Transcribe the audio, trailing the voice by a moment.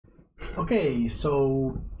Okay,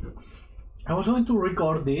 so I was going to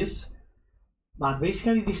record this, but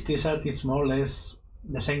basically this t-shirt is more or less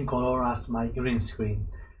the same color as my green screen.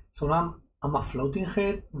 So now I'm a floating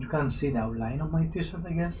head. You can see the outline of my t-shirt,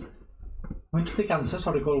 I guess. I'm going to take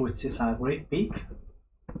ancestral recall, which is a great pick.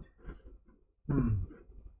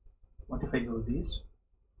 What if I do this?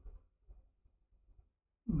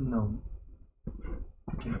 No.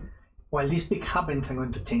 Okay. While this pick happens, I'm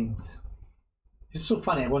going to change. This is so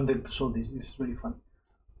funny. I wanted to show this. This is really fun.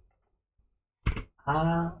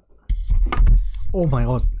 Oh my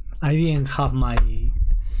god. I didn't have my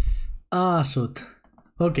suit.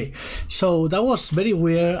 Okay. So that was very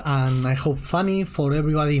weird and I hope funny for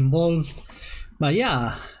everybody involved. But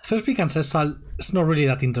yeah, first pick ancestral is not really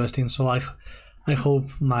that interesting. So I hope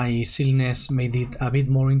my silliness made it a bit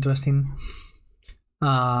more interesting.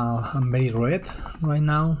 I'm very red right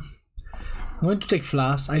now. I'm going to take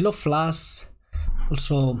flash. I love flash.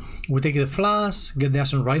 Also, we take the flash, get the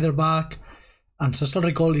Ascent Rider back. Ancestral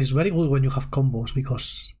Recall is very good when you have combos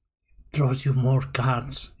because it draws you more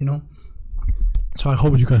cards, you know? So I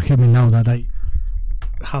hope you can hear me now that I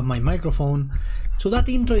have my microphone. So that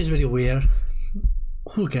intro is very weird.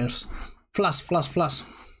 Who cares? Flash, flash, flash.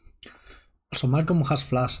 Also, Malcolm has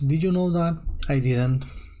flash. Did you know that? I didn't.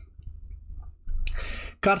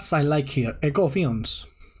 Cards I like here. Echo of Eons.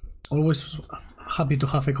 Always happy to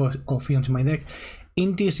have Echo of Eons in my deck.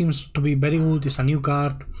 Inti seems to be very good. It's a new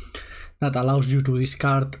card that allows you to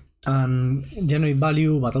discard and generate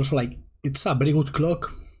value, but also like it's a very good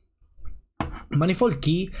clock. Manifold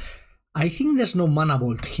Key. I think there's no mana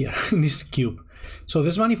vault here in this cube. So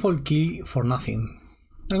there's Manifold Key for nothing.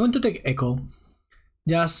 I'm going to take Echo.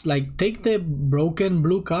 Just like take the broken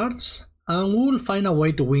blue cards and we'll find a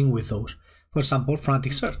way to win with those. For example,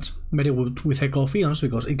 Fanatic Search. Very good with Echo of Eons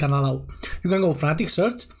because it can allow... You can go Fanatic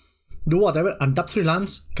Search, do whatever, and tap 3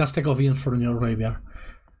 lands, cast Echo of Eons from your graveyard.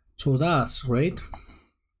 So that's great.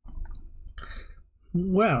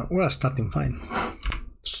 We're starting fine.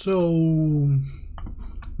 So...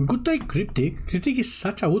 We could take Cryptic. Cryptic is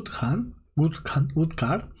such a good hand. Good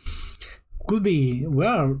card. Could be... We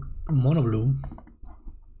are mono blue.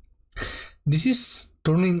 This is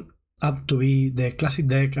turning up to be the classic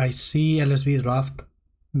deck. I see LSB draft,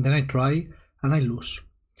 then I try and I lose.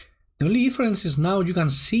 The only difference is now you can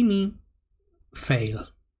see me fail.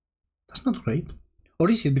 That's not great. Or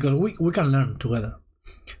is it? Because we can learn together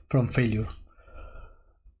from failure.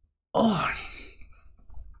 Oh,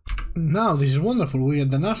 now this is wonderful. We get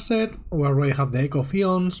the Narset, we already have the Echo of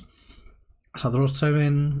Eons as a draw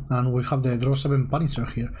 7 and we have the draw 7 Punisher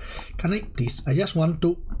here. Can I please? I just want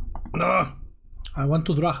to... I want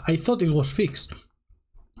to drag. I thought it was fixed.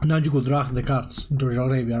 Now you could drag the cards into your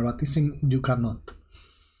graveyard, but it seems you cannot.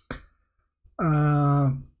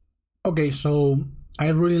 Okay, so I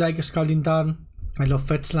really like Scalding Tarn. I love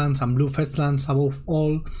fetch lands and blue fetch lands above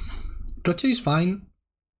all. Treachery is fine.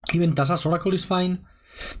 Even Tassa's Oracle is fine.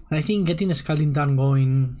 And I think getting Scalding Tarn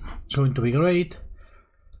going is going to be great.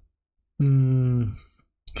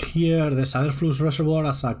 Here there's Aetherflux Reservoir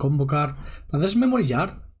as a combo card. But there's Memory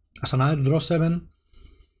Jar as another draw 7.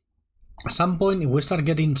 At some point, if we start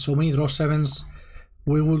getting so many draw 7s,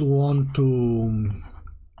 we would want to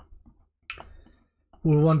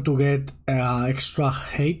get extra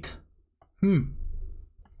hate.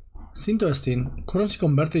 It's interesting. Currency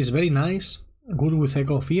Converter is very nice. Good with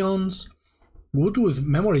Echo of Eons. Good with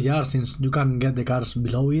Memory Jar since you can get the cards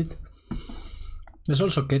below it. There's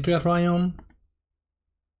also Ketria Ryan.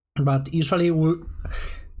 But usually we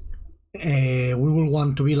will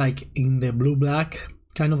want to be like in the blue-black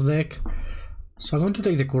kind of deck. So I'm going to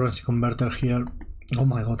take the Currency Converter here. Oh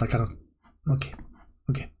my god, I cannot. Okay.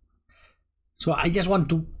 So I just want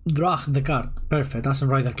to drag the card. Perfect.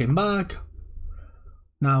 Ascent Rider came back.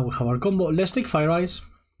 Now we have our combo. Let's take Fire Eyes.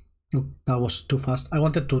 Oh, that was too fast. I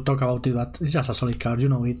wanted to talk about it, but it's just a solid card. You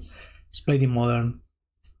know it. It's played in Modern.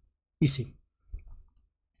 Easy.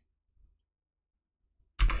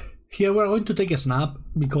 Here we're going to take a Snap,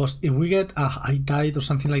 because if we get a High Tide or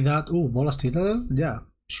something like that... Oh, Bolas Citadel? Yeah,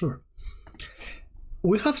 sure.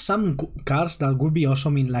 We have some cards that would be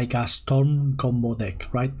awesome in like a Storm combo deck,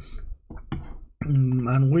 right?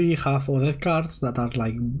 And we have other cards that are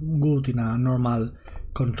like good in a normal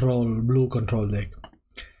blue control deck.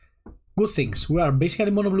 Good things. We are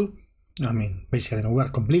basically mono blue. I mean, basically no, we are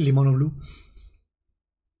completely mono blue.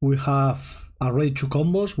 We have already 2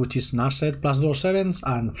 combos, which is Narset plus draw 7s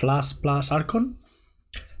and Flash plus Archon.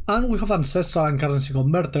 And we have Ancestral and Currency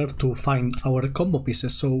Converter to find our combo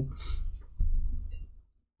pieces. So,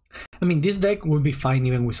 I mean, this deck will be fine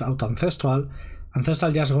even without Ancestral.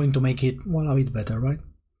 Ancestral just going to make it, well, a bit better, right?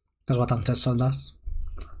 That's what Ancestral does.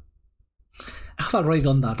 have already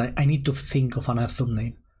done that. I need to think of another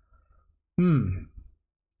thumbnail.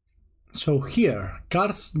 So here,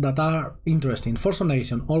 cards that are interesting. Force of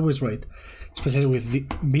Negation, always rate. Especially with the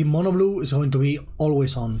being mono blue, is going to be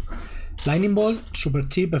always on. Lightning Bolt, super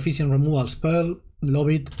cheap, efficient removal spell, love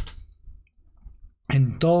it.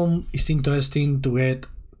 And Tom is interesting to get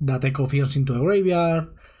that Echo Fears into the graveyard.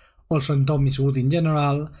 Also, Tom is good in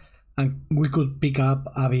general, and we could pick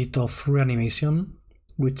up a bit of reanimation,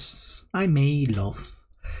 which I may love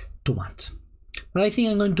too much. But I think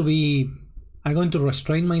I'm going to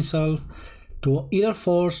restrain myself to either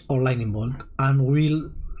Force or Lightning Bolt, and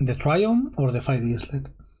will the Triumph or the Fire Islet.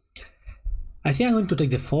 I think I'm going to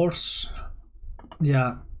take the Force.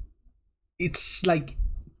 Yeah, it's like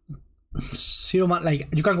zero man. Like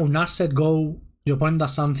you can go Narset, go. Your opponent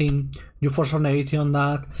does something. You Force of Negation on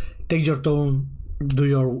that. Take your turn. Do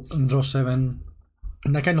your draw 7.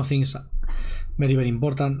 And that kind of things. Very, very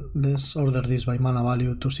important. Let's order this by mana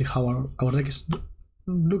value to see how our deck is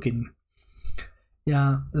looking.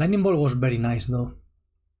 Yeah, Lightning Bolt was very nice though.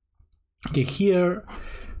 Okay, here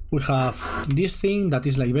we have this thing that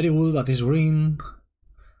is like very good, but is green.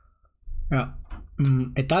 Yeah,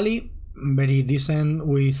 Etali, very decent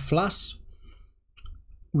with Flash.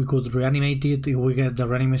 We could reanimate it if we get the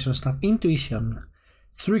reanimation stuff. Intuition,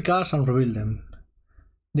 3 cards and reveal them.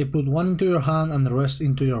 They put 1 into your hand and the rest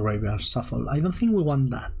into your graveyard. Shuffle. I don't think we want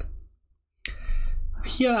that.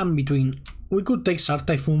 Here I'm between. We could take Shark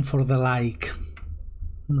Typhoon for the like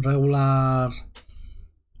regular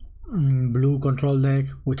blue control deck,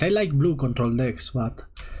 which I like blue control decks, but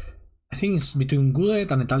I think it's between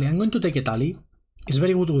Goudet and Etali. I'm going to take Etali. It's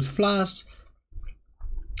very good with Flash,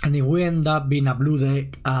 and if we end up being a blue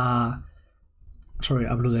deck,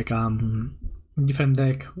 different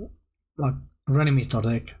deck, like Reanimator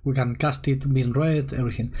deck, we can cast it being red,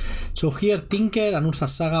 everything. So here Tinker and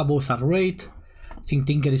Urza's Saga both are great. I think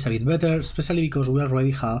Tinker is a bit better, especially because we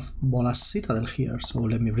already have Bolas Citadel here. So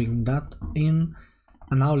let me bring that in.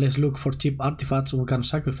 And now let's look for cheap artifacts we can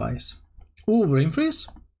sacrifice. Ooh, Brain Freeze.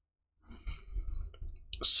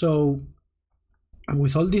 So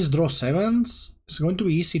with all these draw 7s, it's going to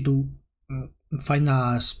be easy to find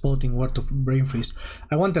a spot in where to Brain Freeze.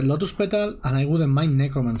 I wanted Lotus Petal and I wouldn't mind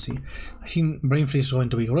Necromancy. I think Brain Freeze is going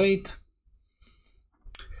to be great.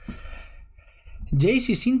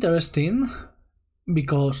 Jace is interesting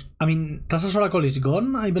because, I mean, Tassa's Oracle is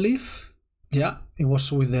gone, I believe. Yeah, it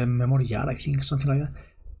was with the Memory Jar, I think, something like that.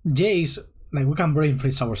 Jace, like, we can Brain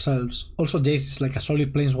Freeze ourselves. Also, Jace is like a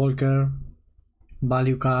solid Planeswalker,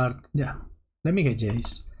 value card. Yeah, let me get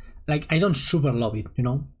Jace. Like, I don't super love it, you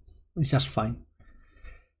know? It's just fine.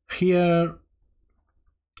 Here,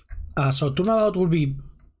 so Turnabout would be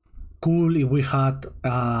cool if we had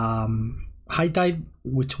High Tide,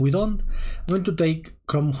 which we don't. I'm going to take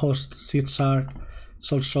Chrome Host Seed Shark.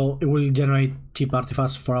 It's also, it will generate cheap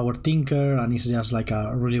artifacts for our Tinker, and it's just like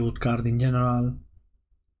a really good card in general.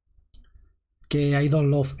 Okay, I don't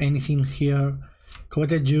love anything here.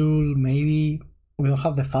 Coveted Jewel, maybe. We don't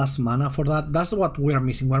have the fast mana for that. That's what we are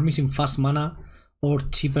missing. We're missing fast mana or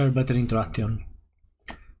cheaper, better interaction.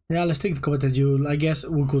 Yeah, let's take the Coveted Jewel. I guess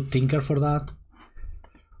we could Tinker for that.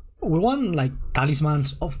 We want like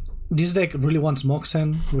talismans. Of this deck really wants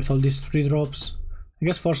Moxen with all these 3 drops. I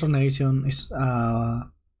guess Force of Negation is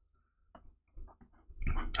a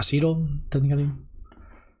 0, technically.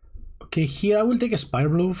 Okay, here I will take a Spire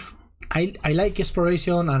Bluff. I like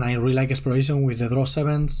Exploration, and I really like Exploration with the draw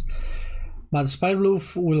 7s. But Spire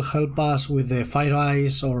Bluff will help us with the Fire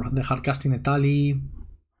Eyes or the Hardcasting Etali.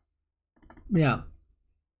 Yeah.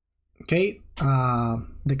 Okay,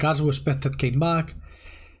 the cards we expected came back.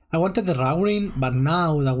 I wanted the Rawrin, but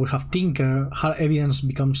now that we have Tinker, Hard Evidence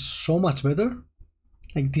becomes so much better.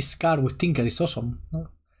 Like, this card with Tinker is awesome.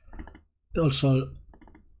 Also,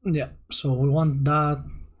 yeah, so we want that.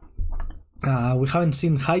 We haven't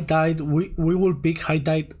seen High Tide. We will pick High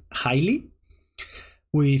Tide highly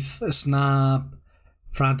with Snap,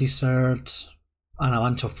 Frantic Search, and a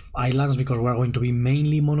bunch of islands, because we're going to be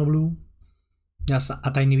mainly mono blue. Just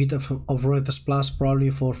a tiny bit of red splash probably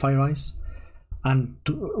for Fire Eyes, and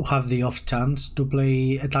to have the off chance to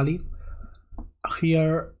play Etali.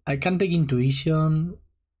 Here I can take Intuition.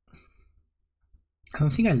 I don't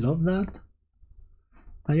think I love that,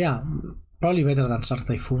 but yeah, probably better than Shark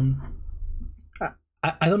Typhoon.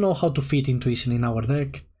 I don't know how to fit Intuition in our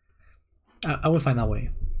deck. I will find a way.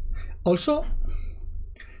 Also,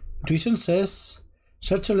 Intuition says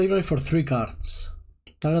search your library for 3 cards.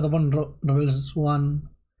 Target one reveals 1,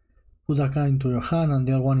 put a card into your hand and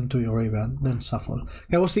the other one into your graveyard, then shuffle.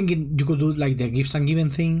 I was thinking you could do like the gifts and given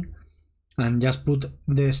thing and just put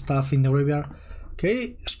the stuff in the graveyard.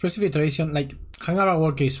 Okay, expressive iteration, like Hangar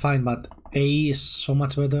Worker is fine, but A is so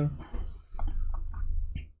much better.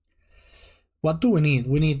 What do we need?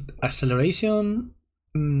 We need acceleration.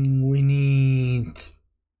 We need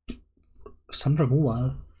some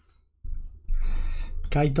removal.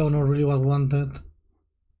 Kaito, not really what I wanted.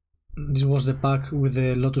 This was the pack with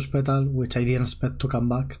the Lotus Petal, which I didn't expect to come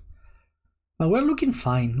back. But we're looking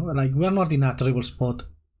fine. Like, we're not in a terrible spot.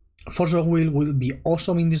 Force of will be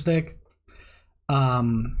awesome in this deck.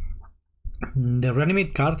 The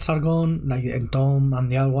reanimate cards are gone, like the Entomb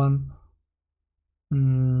and the other one.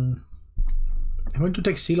 I'm going to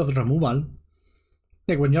take Seal of Removal.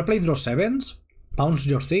 Like, when you're playing draw 7s, bounce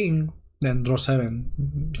your thing, then draw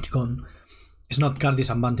 7, it's gone. It's not card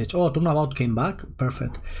disadvantage. Oh, Turnabout came back,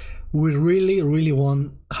 perfect. We really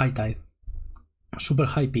want High Tide. Super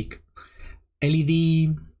high pick.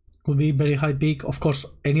 LED will be very high pick. Of course,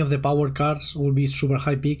 any of the power cards will be super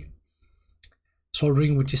high pick. Soul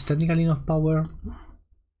Ring, which is technically not power,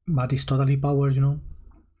 but it's totally power, you know.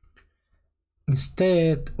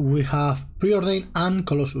 Instead, we have Preordain and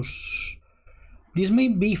Colossus. This may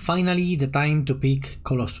be finally the time to pick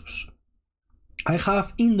Colossus. I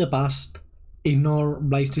have in the past ignored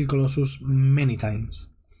Blightsteel Colossus many times.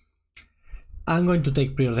 I'm going to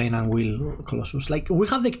take Preordain and Will Colossus. Like, we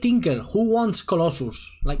have the Tinker. Who wants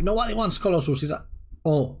Colossus? Like, nobody wants Colossus.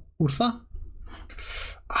 Oh, Urza?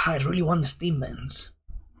 I really want the Steambands.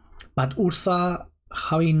 But Urza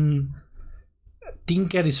having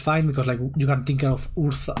Tinker is fine because, like, you can Tinker of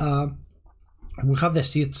Urza. We have the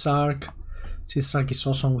Seed Shark. Seed Shark is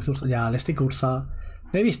awesome with Urza. Yeah, let's take Urza.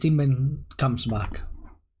 Maybe Steamband comes back.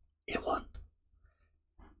 It won't.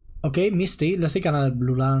 Okay, Misty. Let's take another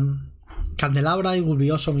blue land. Candelabra, it will be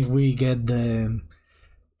awesome if we get the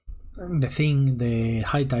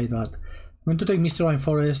High Tide, but I'm going to take Misty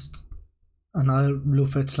Rainforest. Another blue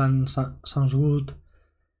fetch land sounds good.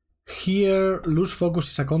 Here, Loose Focus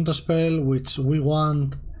is a counter spell, which we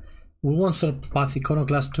want. We want Third Path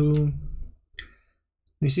Iconoclast too.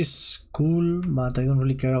 This is cool, but I don't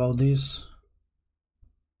really care about this.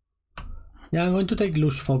 Yeah, I'm going to take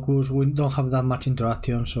Loose Focus. We don't have that much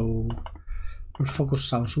interaction, so Loose Focus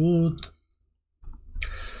sounds good.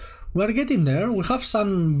 We're getting there. We have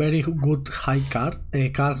some very good high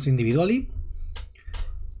cards individually.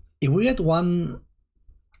 If we get one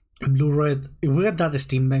blue-red, if we get that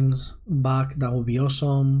Steambands back, that would be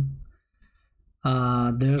awesome.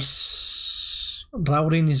 There's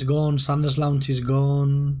Raurin is gone, Sanders Lounge is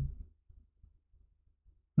gone.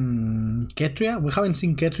 Ketria, we haven't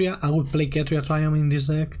seen Ketria. I would play Ketria Triumph in this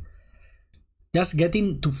deck. Just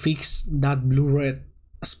getting to fix that blue-red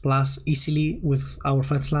splash easily with our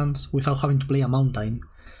fetch lands without having to play a mountain.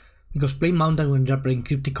 Because playing mountain when you're playing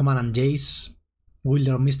Cryptic Command and Jace,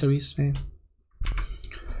 Wilder of Mysteries.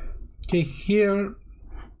 Okay, here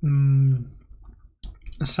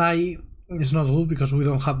Sai is not good because we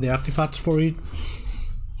don't have the artifacts for it.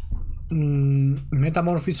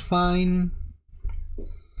 Metamorph is fine.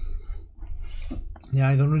 Yeah,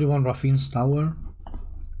 I don't really want Raffine's Tower.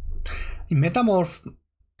 In Metamorph,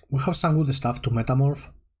 we have some good stuff to Metamorph.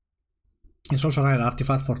 It's also an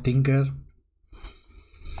artifact for Tinker.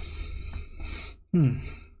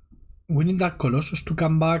 We need that Colossus to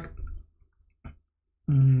come back.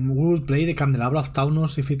 We will play the Candelabra of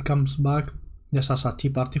Taunos if it comes back, just as a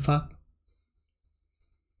cheap artifact.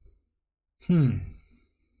 I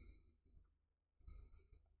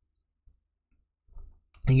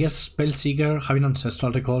guess Spellseeker, having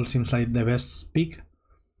Ancestral Recall seems like the best pick.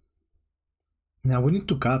 Yeah, we need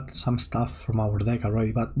to cut some stuff from our deck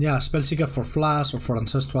already, but yeah, Spellseeker for Flash or for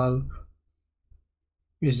Ancestral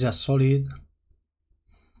is just solid.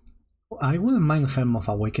 I wouldn't mind Helm of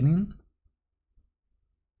Awakening.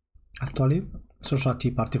 Actually, it's also a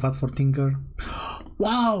cheap artifact for Tinker.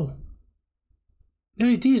 Wow! There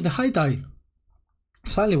it is, the High Tide.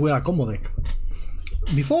 Suddenly we're a combo deck.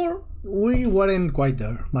 Before, we weren't quite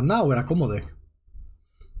there, but now we're a combo deck.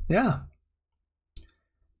 Yeah.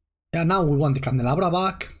 Yeah, now we want the Candelabra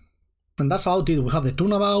back. And that's about it. We have the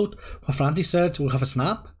Turnabout, we have Frantic Search, we have a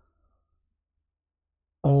Snap.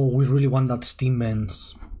 Oh, we really want that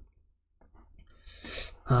Steambands.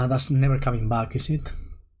 That's never coming back, is it?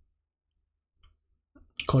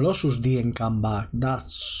 Colossus didn't come back.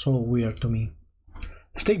 That's so weird to me.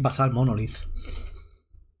 Let's take Basal Monolith.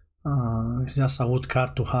 It's just a good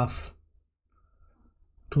card to have.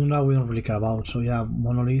 Tundra we don't really care about, so yeah,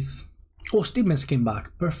 Monolith. Oh, Steambands came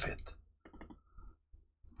back. Perfect.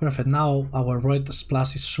 Perfect. Now our red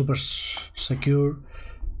splash is super secure.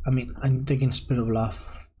 I mean, I'm taking Spirit Bluff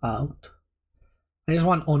out. I just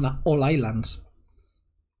want on all islands.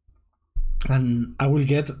 And I will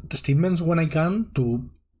get the Steambands when I can to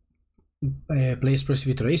place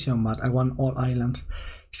Precipitation, but I want all islands.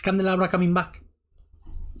 Is Candelabra coming back?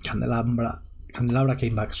 Candelabra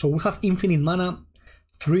came back. So we have infinite mana,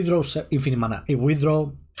 3 draws infinite mana. If we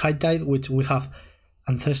draw High Tide, which we have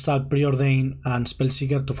Ancestral, Preordain, and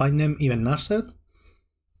Spellseeker to find them, even Narset.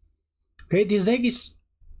 Okay, this deck is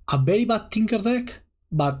a very bad Tinker deck,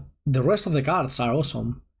 but the rest of the cards are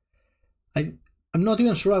awesome. I'm not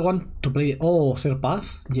even sure I want to play. Oh, Third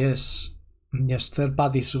Path? Yes. Yes, Third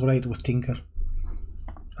Path is great with Tinker.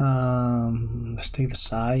 Let's take the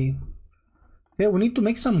side. Yeah, we need to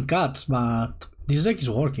make some cuts, but this deck is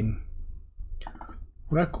working.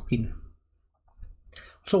 We are cooking.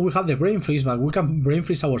 So we have the Brain Freeze, but we can Brain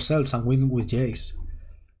Freeze ourselves and win with Jace.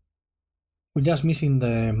 We're just missing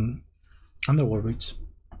the Underworld Reach.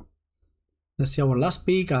 Let's see our last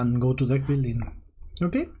pick and go to deck building.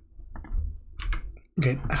 Okay.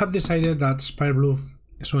 Okay, I have decided that Spire Blue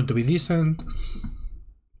is going to be decent.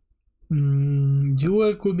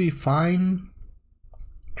 Jewel could be fine.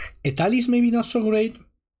 Etalis maybe not so great.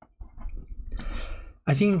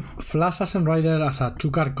 I think Flash Ascent Rider as a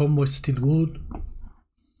 2-card combo is still good.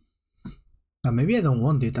 But maybe I don't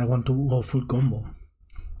want it, I want to go full combo.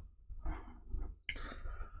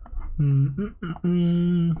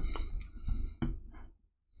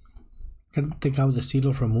 Can take out the Seal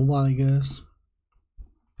of Removal, I guess.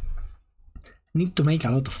 Need to make a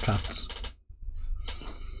lot of cuts.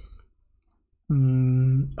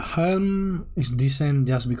 Helm is decent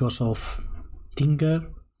just because of Tinker.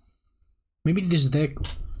 Maybe this deck...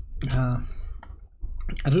 I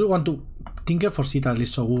really want to... Tinker for Citadel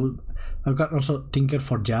is so good. I can also Tinker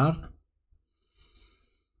for Jar.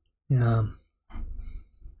 Yeah.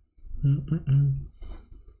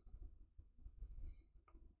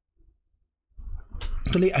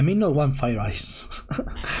 Actually, I may not want Fire Ice.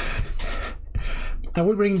 I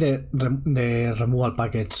will bring the removal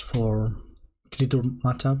packets for creature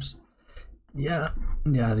matchups. Yeah,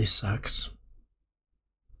 this sucks.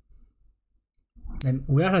 And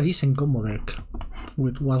we are a decent combo deck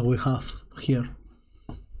with what we have here.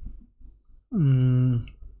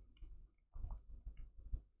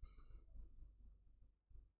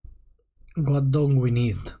 What don't we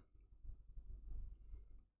need?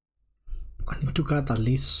 I need to cut at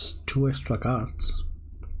least 2 extra cards.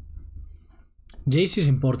 Jace is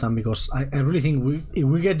important because I really think if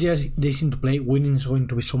we get Jace into play, winning is going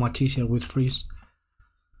to be so much easier with Freeze.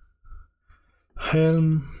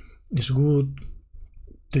 Helm is good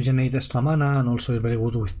to generate extra mana and also is very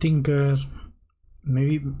good with Tinker.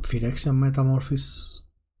 Maybe Phyrexian Metamorphosis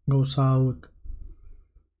goes out.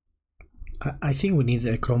 I think we need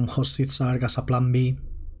a Chrome Hostage Arc as a plan B.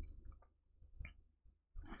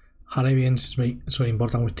 Harabians is very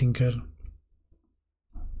important with Tinker.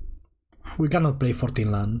 We cannot play 14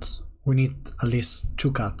 lands. We need at least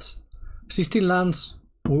 2 cuts. 16 lands.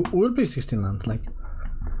 We will play 16 lands. Like,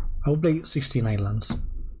 I will play 16 islands.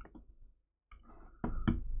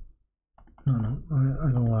 No,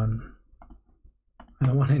 I don't want. I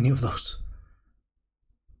don't want any of those.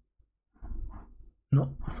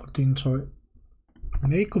 No, 14. Sorry.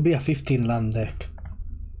 Maybe it could be a 15 land deck.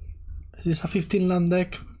 Is this a 15 land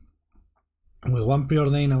deck with 1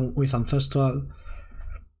 Preordain and with Ancestral?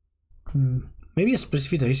 Maybe a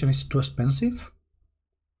Precipitation is too expensive.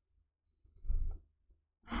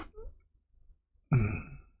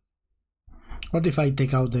 What if I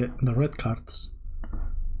take out the red cards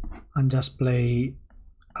and just play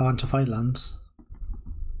a bunch of islands?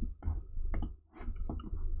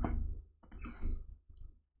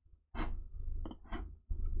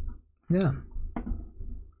 Yeah.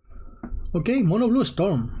 Okay, Mono Blue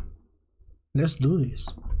Storm. Let's do this.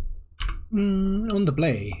 On the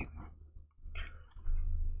play.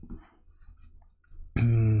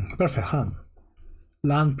 Perfect hand.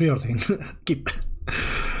 Land Preordain. Keep.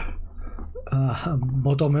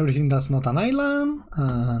 Bottom everything that's not an island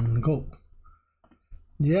and go.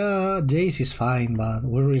 Yeah, Jace is fine, but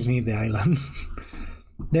we really need the island.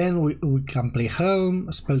 Then we can play Helm,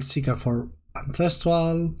 Spellseeker for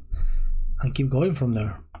Ancestral, and keep going from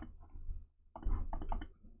there.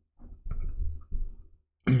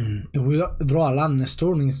 If we draw a land next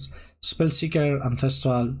turn, it's Spellseeker,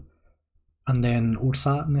 Ancestral, and then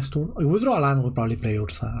Urza next turn. If we draw a land, we'll probably play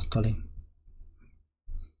Urza actually.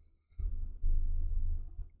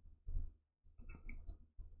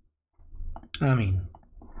 I mean,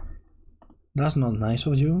 that's not nice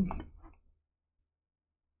of you.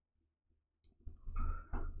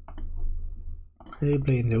 Okay,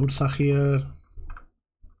 playing the Urza here.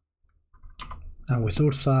 And with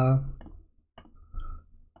Urza,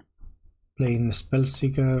 playing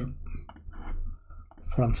Spellseeker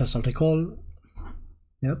for Ancestral Recall.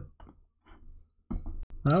 Yep.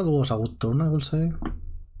 That was a good turn, I will say.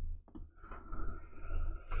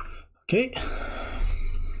 Okay.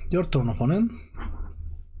 Your turn, opponent.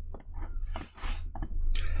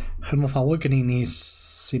 Helm of Awakening is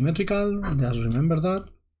symmetrical, just remember that.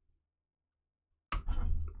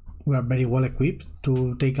 We are very well equipped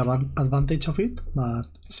to take advantage of it, but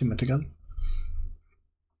it's symmetrical.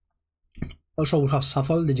 Also, we have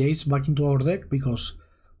shuffled the Jace back into our deck because,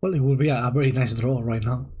 well, it will be a very nice draw right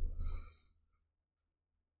now.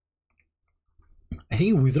 I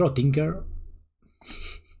think we draw Tinker.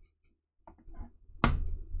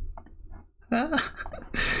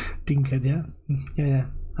 Tinker, yeah. Yeah.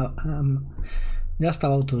 I'm just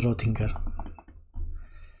about to draw Tinker.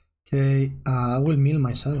 Okay, I will mill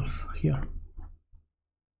myself here.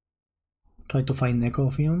 Try to find Echo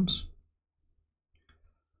of Eons.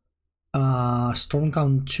 Storm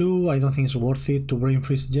count 2, I don't think it's worth it to Brain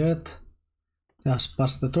Freeze yet. Just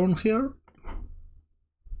pass the turn here.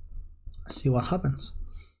 See what happens.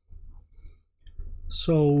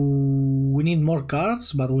 So we need more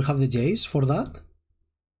cards, but we have the Jace for that.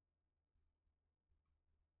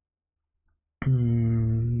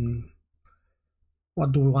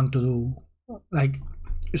 What do we want to do? Like,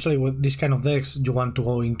 usually with this kind of decks, you want to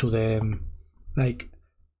go into the, like,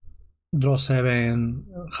 draw 7,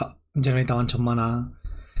 generate a bunch of mana.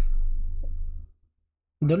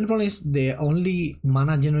 The only problem is the only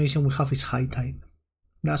mana generation we have is High Tide.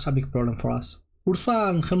 That's a big problem for us. Urza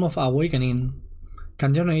and Helm of Awakening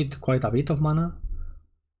can generate quite a bit of mana.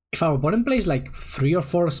 If our opponent plays like 3 or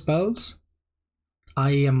 4 spells,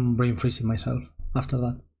 I am brain freezing myself after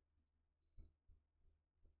that.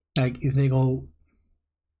 Like if they go...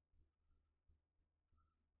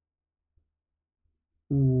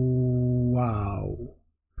 Wow.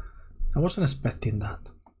 I wasn't expecting that.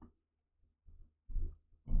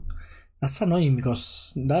 That's annoying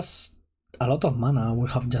because that's a lot of mana we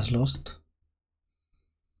have just lost.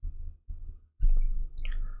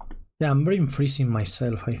 Yeah, I'm brain freezing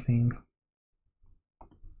myself, I think.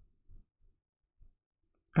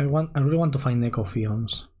 I really want to find Echo of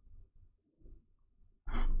Eons.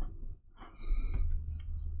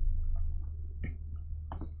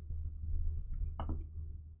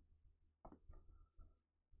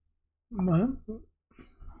 Well,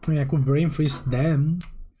 I mean, I could brain freeze them.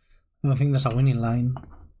 I don't think there's a winning line.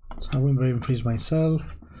 So I will brain freeze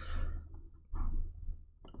myself.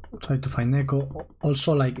 Try to find Echo.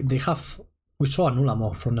 Also, like, they have... We saw a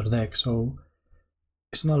Nulamo from their deck, so...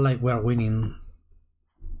 It's not like we are winning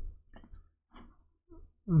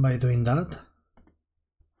by doing that.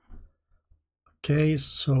 Okay,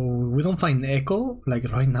 so we don't find Echo, like,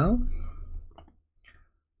 right now.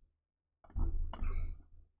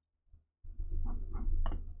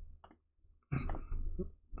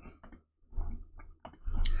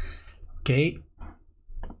 Okay,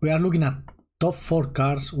 we are looking at top 4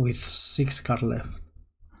 cards with 6 cards left.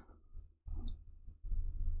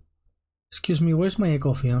 Excuse me, where's my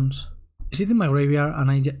Echo of Eons? Is it in my graveyard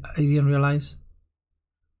and I didn't realize?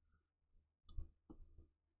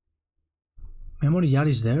 Memory Jar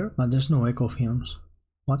is there, but there's no Echo of Eons.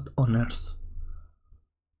 What on earth?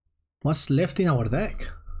 What's left in our deck?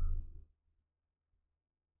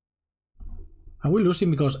 Are we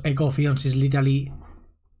losing because Echo of Eons is literally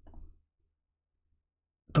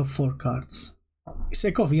top 4 cards? Is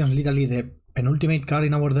Echo of Eons literally the penultimate card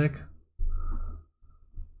in our deck?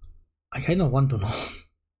 I kind of want to know.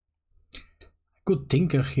 I could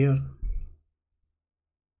Tinker here.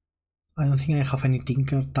 I don't think I have any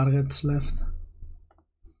Tinker targets left.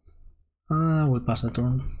 I will pass the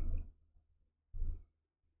turn.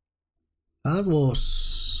 That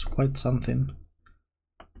was quite something.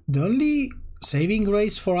 The only saving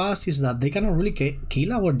grace for us is that they cannot really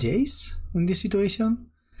kill our Jace in this situation.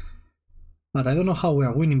 But I don't know how we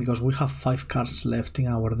are winning because we have 5 cards left in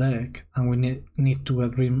our deck and we need to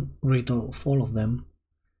get rid of all of them.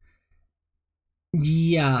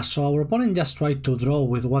 Yeah, so our opponent just tried to draw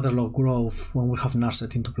with Waterlogged Grove when we have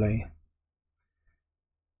Narset into play.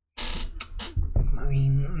 I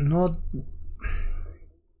mean, not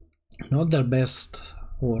their best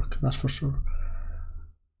work, that's for sure.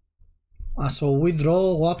 So we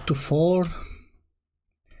draw up to 4.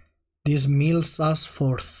 This mills us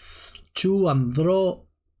for 2 and draw.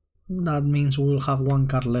 That means we'll have 1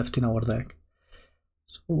 card left in our deck.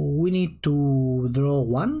 So we need to draw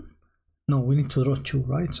 1? No, we need to draw 2,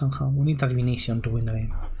 right? Somehow. We need elimination to win the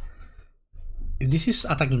game. If this is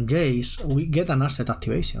attacking Jace, we get an asset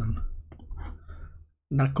activation.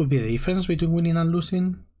 That could be the difference between winning and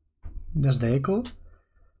losing. There's the Echo.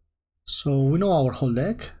 So we know our whole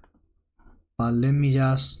deck. But let me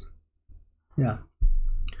just... Yeah.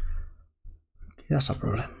 That's a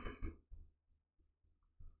problem.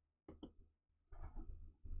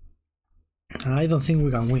 I don't think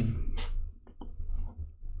we can win.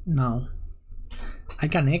 Now, I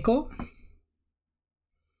can echo,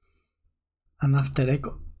 and after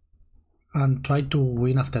echo, and try to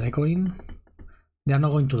win after echoing. They are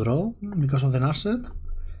not going to draw because of the Narset.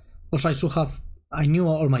 Also, I should have. I knew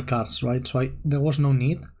all my cards, right? So there was no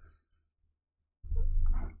need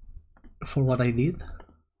for what I did.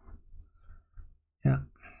 Yeah.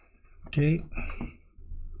 Okay.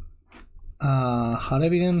 Hard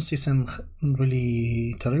evidence isn't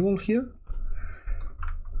really terrible here.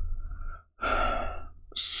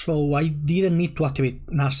 So I didn't need to activate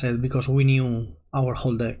Narset because we knew our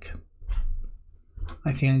whole deck.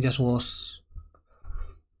 I think I just was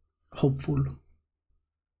hopeful.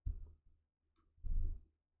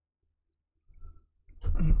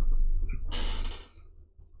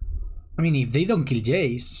 I mean, if they don't kill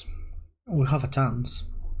Jace, we have a chance.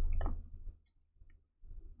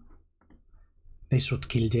 They should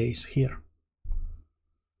kill Jace here.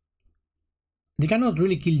 They cannot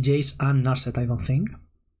really kill Jace and Narset, I don't think.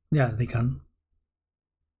 Yeah, they can.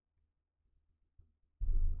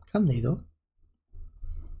 Can they though?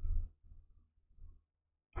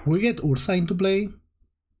 We get Urtha into play.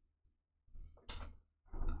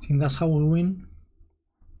 I think that's how we win.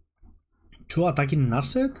 2 attacking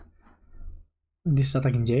Narset. This is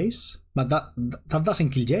attacking Jace. But that doesn't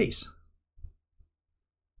kill Jace.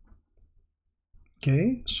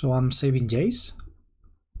 Okay, so I'm saving Jace.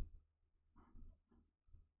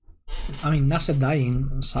 I mean, Narset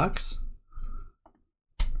dying sucks.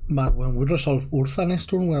 But when we resolve Urtha next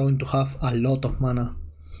turn, we're going to have a lot of mana.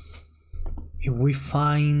 If we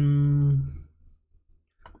find...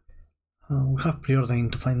 we have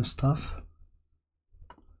preordained to find stuff.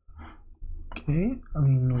 Okay, I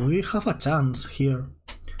mean, we have a chance here.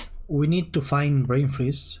 We need to find Brain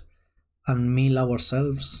Freeze and mill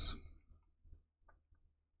ourselves.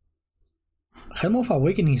 Helm of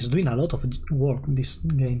Awakening is doing a lot of work this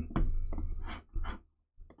game.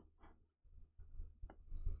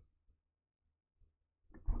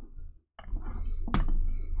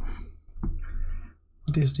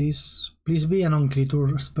 What is this? Please be a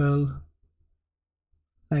non-creature spell.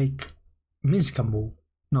 Like Minskambu.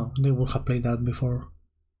 No, they would have played that before.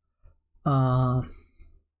 A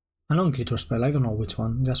non-creature spell, I don't know which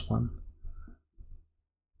one, just one.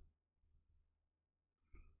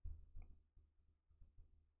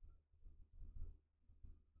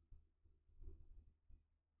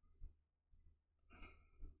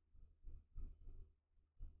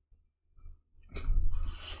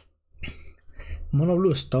 Mono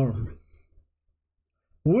Blue Storm.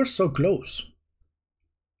 We were so close.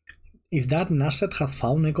 If that Narset had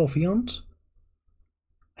found Echo of Eons,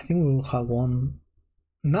 I think we would have won.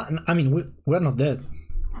 No, I mean, we're not dead.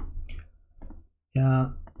 Yeah,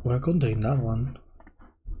 we're countering that one.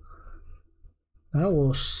 That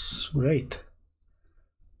was great.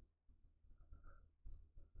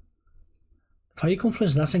 Fire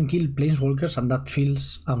Confluence doesn't kill Planeswalkers, and that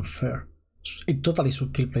feels unfair. It totally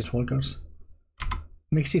should kill Planeswalkers.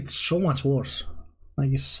 Makes it so much worse.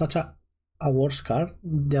 Like, it's such a worse card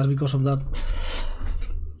just because of that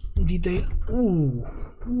detail. Ooh,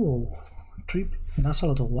 whoa, trip. That's a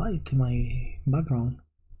lot of white in my background.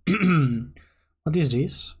 What is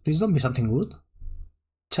this? Please don't be something good.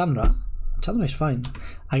 Chandra. Chandra is fine.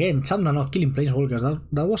 Again, Chandra not killing Planeswalkers.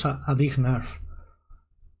 That was a big nerf.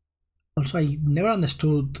 Also, I never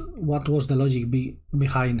understood what was the logic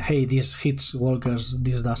behind, hey, this hits walkers,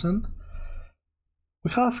 this doesn't. We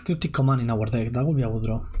have Cryptic Command in our deck, that would be a good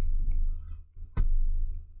draw.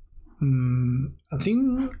 I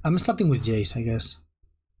think I'm starting with Jace, I guess.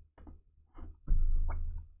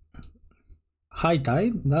 High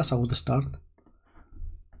Tide, that's a good start.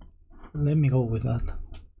 Let me go with that.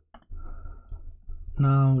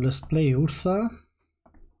 Now let's play Urtha.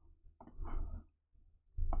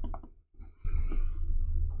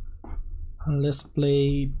 And let's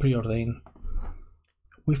play Preordain.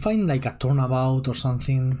 We find like a turnabout or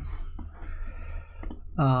something.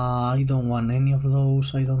 I don't want any of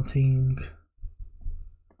those, I don't think.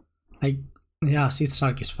 Like, yeah, Sith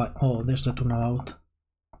Shark is fine. Oh, there's the turnabout.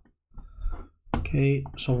 Okay,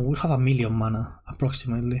 so we have 1,000,000 mana,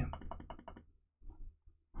 approximately.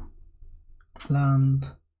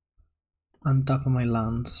 Land. Untap my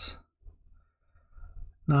lands.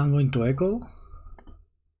 Now I'm going to Echo.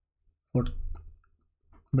 For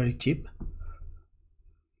very cheap.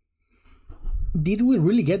 Did we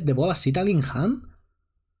really get the Bola Citadel in hand?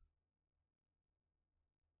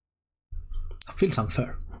 Feels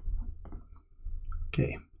unfair.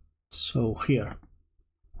 Okay, so here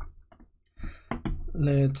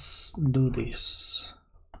let's do this.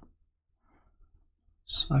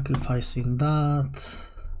 Sacrificing that.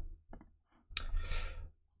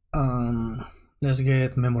 Let's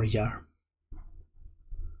get memory jar.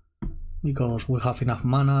 Because we have enough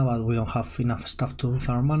mana, but we don't have enough stuff to with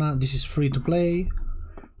our mana. This is free to play.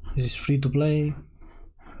 This is free to play.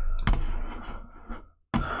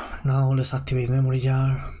 Now let's activate memory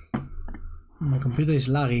jar. My computer is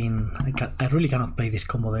lagging. I really cannot play this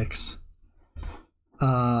combo decks.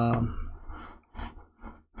 Yeah.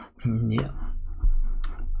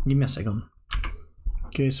 Give me a second.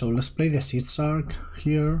 Okay, so let's play the Seed Shark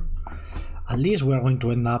here. At least we are going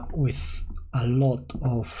to end up with a lot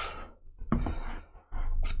of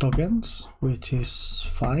tokens, which is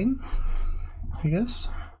fine, I guess.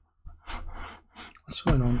 What's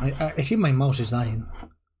going on? I think my mouse is dying.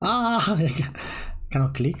 I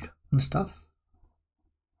cannot click on stuff.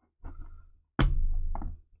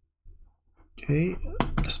 Okay,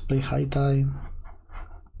 let's play High Tide.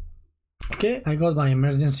 Okay, I got my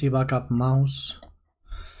emergency backup mouse.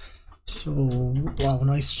 So wow,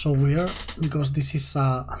 now it's so weird because this is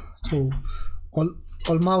so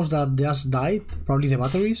all mouse that just died, probably the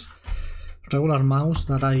batteries, regular mouse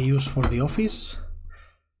that I use for the office,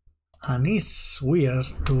 and it's weird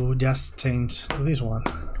to just change to this one.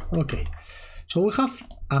 Okay, so we have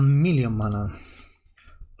 1,000,000 mana.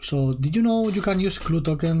 So did you know you can use clue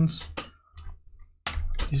tokens?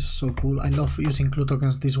 This is so cool. I love using clue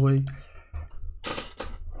tokens this way.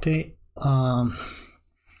 Okay,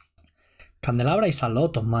 Candelabra is a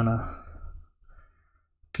lot of mana.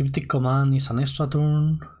 Cryptic Command is an extra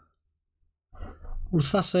turn.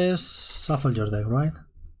 Urza says shuffle your deck, right?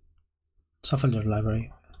 Shuffle your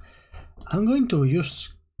library. I'm going to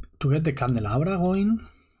use to get the Candelabra going,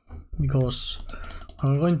 because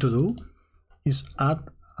what we're going to do is add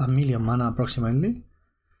 1,000,000 mana approximately,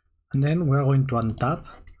 and then we're going to untap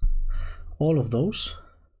all of those,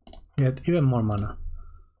 get even more mana.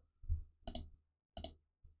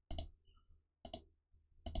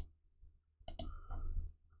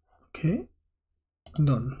 Okay,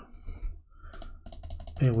 done.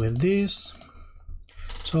 Okay, with this,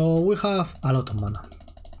 so we have a lot of mana,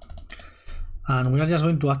 and we are just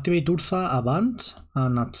going to activate Urza a bunch,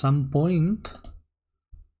 and at some point,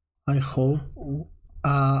 I hope,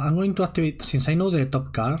 I'm going to activate, since I know the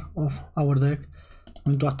top card of our deck,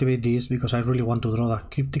 I'm going to activate this because I really want to draw the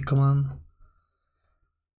Cryptic Command.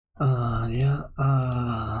 Yeah,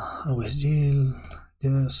 always yield,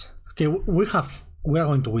 yes. Okay, we are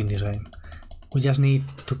going to win this game. We just need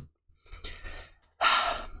to...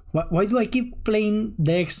 Why do I keep playing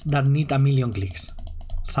decks that need 1,000,000 clicks?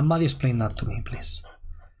 Somebody explain that to me, please.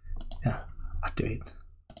 Yeah, activate.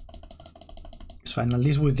 It's fine, at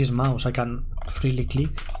least with this mouse I can freely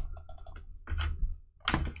click.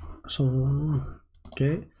 So,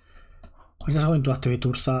 okay. We're just going to activate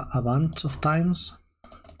Urza a bunch of times.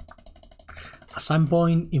 At some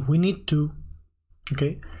point, if we need to,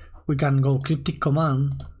 okay, we can go Cryptic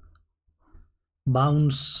Command,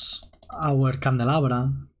 bounce our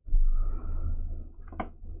Candelabra,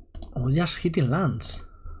 or just hitting lands,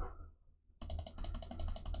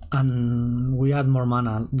 and we add more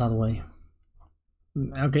mana that way.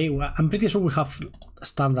 Okay, well, I'm pretty sure we have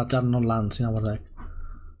stuff that are not lands in our deck.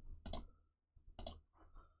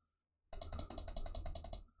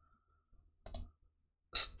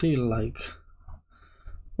 Still, like,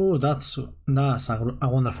 oh, that's a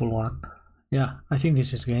wonderful one. Yeah, I think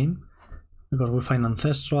this is game, because we find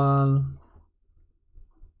Ancestral.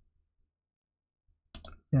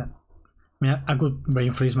 Yeah, I mean, I could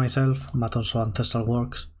brain freeze myself, but also Ancestral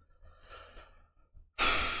works.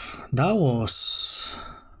 That was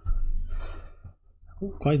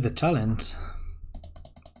quite the challenge.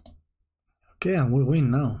 Okay, and we win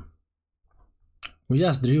now. We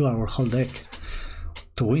just drew our whole deck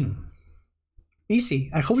to win. Easy.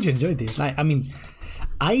 I hope you enjoyed this. I mean,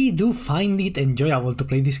 I do find it enjoyable to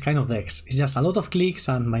play this kind of decks. It's just a lot of clicks,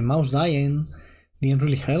 and my mouse dying didn't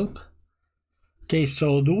really help. Okay,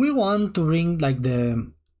 so do we want to bring like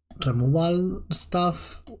the removal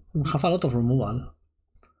stuff? We have a lot of removal.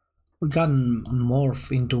 We can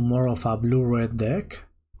morph into more of a blue-red deck,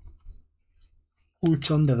 which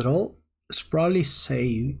on the draw is probably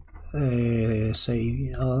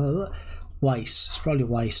wise. It's probably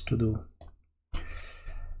wise to do.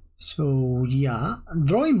 So yeah,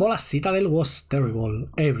 drawing Bola Citadel was terrible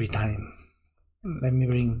every time. Let me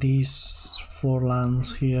bring these 4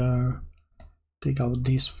 lands here. Take out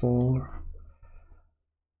these 4.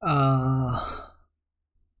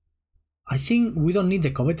 I think we don't need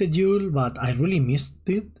the Coveted Jewel, but I really missed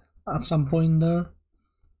it at some point there.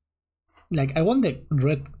 Like, I want the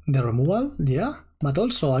removal, yeah, But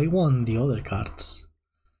also I want the other cards.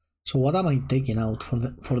 So what am I taking out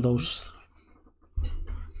for those?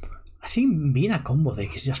 I think being a combo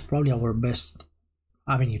deck is just probably our best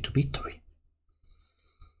avenue to victory.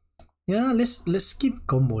 Yeah, let's keep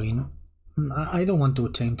comboing. I don't want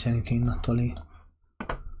to change anything actually.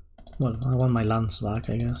 Well, I want my lands back,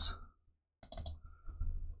 I guess.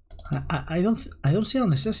 I don't see a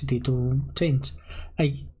necessity to change.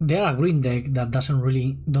 Like, they're a green deck that don't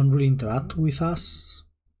really interact with us.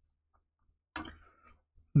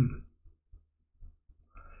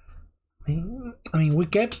 I mean, we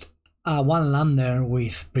kept one lander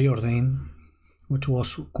with preordain, which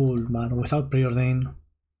was cool, but without preordain.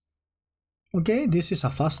 Okay, this is a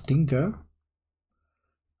fast tinker.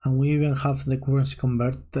 And we even have the currency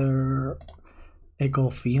converter Echo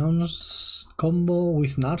of Eons combo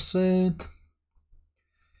with Narset.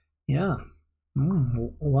 Yeah.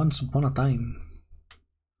 Once upon a time.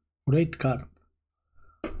 Great card.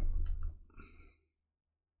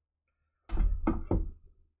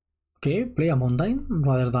 Okay, play a Mundane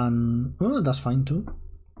rather than... Oh, that's fine too.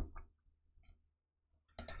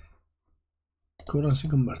 Currency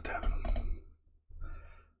converter.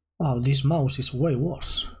 Wow, this mouse is way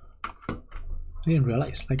worse. I didn't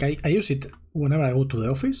realize. Like, I use it whenever I go to the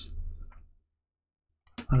office.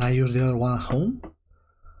 And I use the other one at home.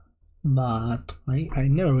 But I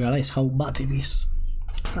never realized how bad it is.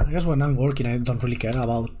 I guess when I'm working I don't really care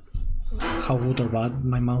about how good or bad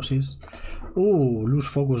my mouse is. Ooh, lose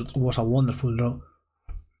focus was a wonderful draw.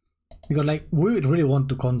 Because like, we really want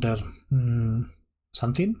to counter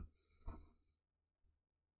something.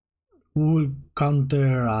 We'll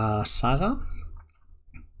counter a Saga.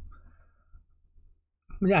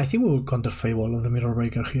 Yeah, I think we will counter Fable of the Mirror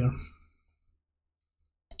Breaker here.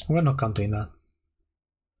 We're not countering that.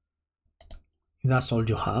 If that's all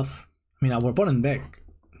you have. I mean, our opponent deck,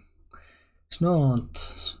 it's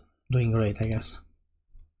not doing great, I guess.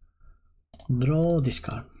 Draw this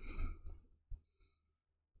card.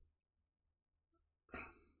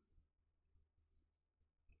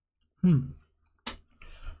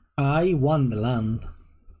 I want the land,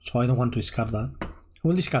 so I don't want to discard that. I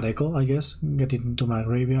will discard Echo, I guess, get it into my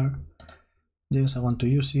graveyard. Yes, I want to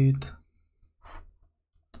use it.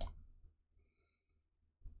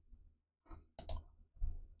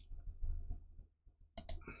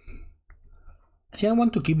 I think I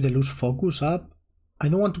want to keep the loose focus up. I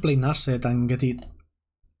don't want to play Narset and get it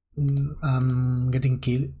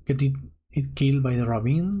killed by the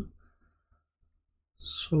Ravine.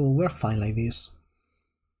 So we're fine like this.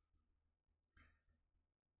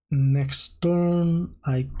 Next turn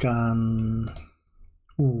I can...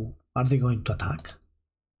 Ooh, are they going to attack?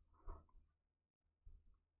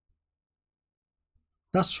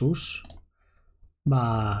 That's sus.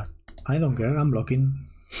 But I don't care, I'm blocking.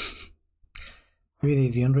 Maybe they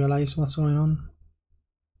didn't realize what's going on.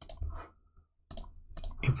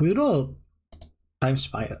 If we draw Time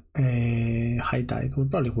Spire, High Tide, we'll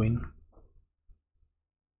probably win.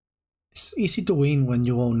 It's easy to win when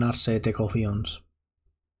you go Narset, Echo of Eons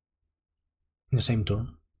in the same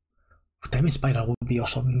turn. Time Spiral would be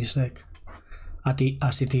awesome in this deck,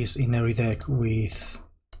 as it is in every deck with...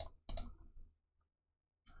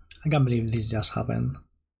 I can't believe this just happened.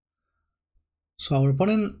 So our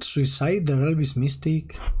opponent suicided the Elvis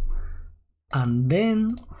Mystic and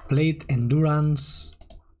then played Endurance,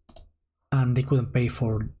 and they couldn't pay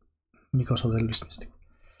for because of the Elvis Mystic.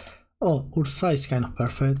 Oh, Urza is kind of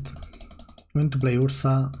perfect. I'm going to play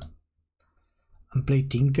Urza and play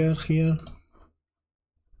Tinker here.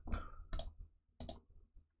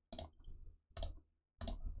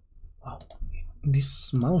 Wow,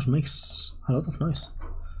 this mouse makes a lot of noise.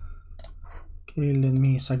 Okay, let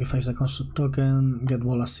me sacrifice the construct token, get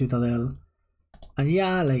Bolas Citadel. And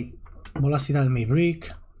yeah, like, Bolas Citadel may break,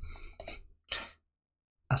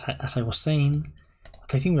 as I was saying,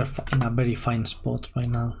 but I think we're in a very fine spot right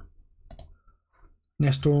now.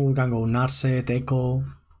 Next turn we can go Narset, Echo,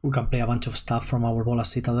 we can play a bunch of stuff from our Bolas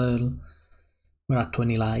Citadel. We're at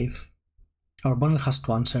 20 life. Our opponent has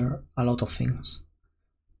to answer a lot of things.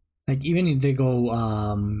 Like, even if they go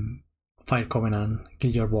Fire Covenant,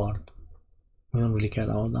 kill your board, we don't really care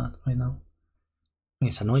about that right now. I mean,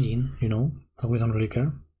 it's annoying, you know, but we don't really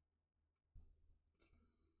care.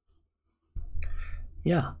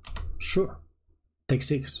 Yeah, sure. Take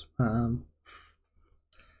 6.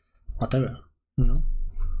 Whatever, you know.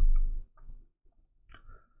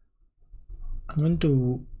 I'm going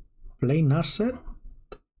to play Narset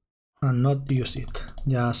and not use it.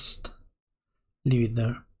 Just leave it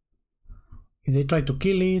there. If they try to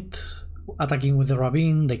kill it, attacking with the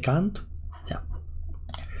Ravine, they can't.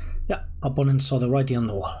 Yeah, opponent saw the writing on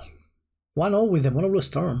the wall. 1-0 with the Mono Blue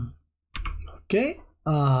Storm. Okay,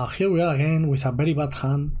 here we are again with a very bad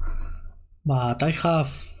hand. But I have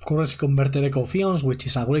Currency Converter Echo of Eons, which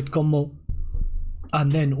is a great combo.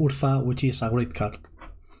 And then Urza, which is a great card.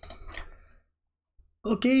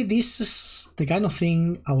 Okay, this is the kind of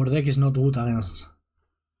thing our deck is not good against.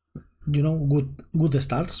 You know, good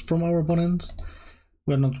starts from our opponents.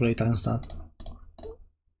 We're not great against that.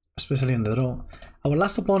 Especially in the draw. Our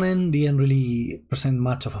last opponent didn't really present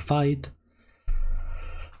much of a fight.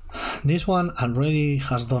 This one already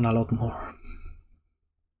has done a lot more.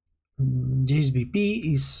 Jace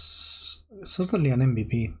VP is certainly an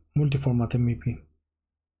MVP, multi-format MVP.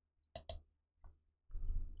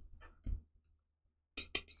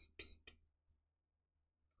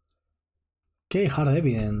 Okay, hard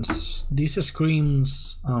evidence. This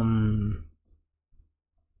screams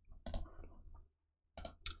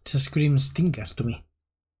Tinker to me.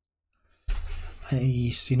 I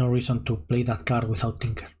see no reason to play that card without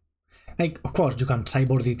Tinker. Like, of course, you can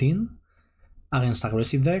sideboard it in against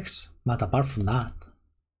aggressive decks, but apart from that,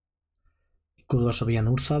 it could also be an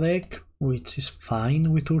Urza deck, which is fine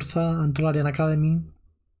with Urza and Tolarian Academy,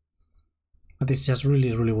 but it's just really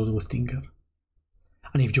good with Tinker.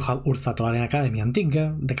 And if you have Urza, Tolarian Academy and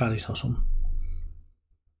Tinker, the card is awesome.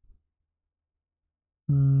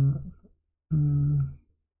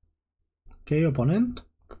 Okay, opponent.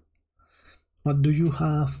 What do you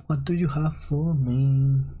have? What do you have for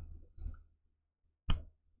me?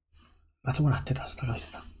 Me hace buenas tetas esta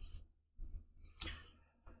camiseta.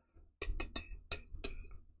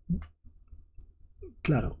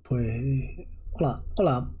 Claro, pues...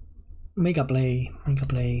 Hola. Make a play.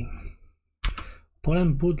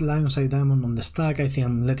 Opponent put Lionside Diamond on the stack. I think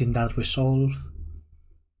I'm letting that resolve.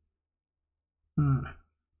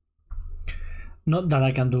 Not that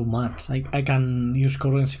I can do much. I can use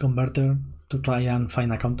Currency Converter to try and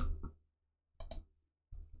find a counter.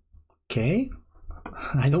 Okay.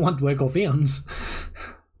 I don't want to Echo of Eons.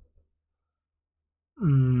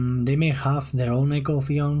 They may have their own Echo of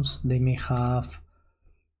Eons. They may have...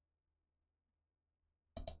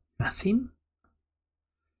 nothing?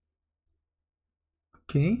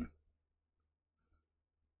 Okay.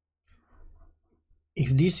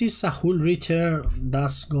 If this is a Hull Reacher,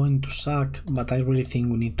 that's going to suck, but I really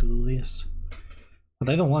think we need to do this. What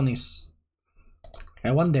I don't want is...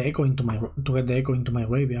 I want the Echo into to get the Echo into my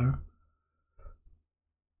graveyard.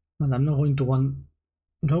 But I'm not going to want...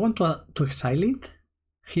 Do I want to exile it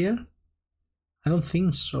here? I don't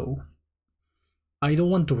think so. I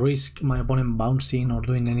don't want to risk my opponent bouncing or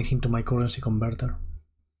doing anything to my Currency Converter.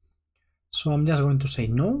 So I'm just going to say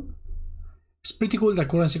no. It's pretty cool that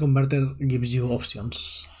Currency Converter gives you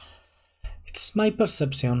options. It's my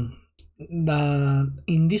perception that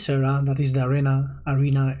in this era, that is the arena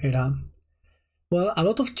era, well, a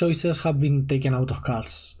lot of choices have been taken out of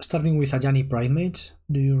cards, starting with a Ajani Pride Mage.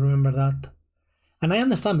 Do you remember that? And I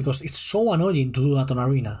understand because it's so annoying to do that on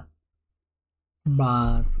Arena.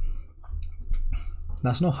 But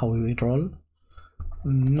that's not how we roll.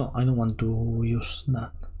 No, I don't want to use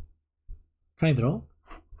that. Can I draw?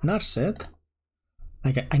 Narset?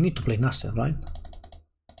 Like, I need to play Narset, right?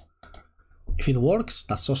 If it works,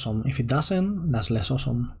 that's awesome. If it doesn't, that's less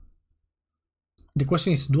awesome. The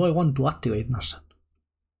question is, do I want to activate Narset?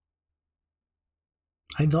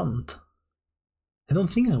 I don't. I don't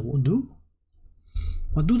think I would do.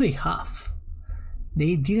 What do they have?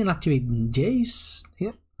 They didn't activate Jace?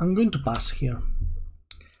 Yeah, I'm going to pass here.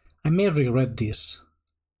 I may regret this.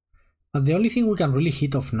 But the only thing we can really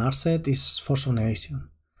hit off Narset is Force of Negation.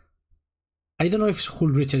 I don't know if Hull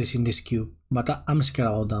Reacher is in this cube, but I'm scared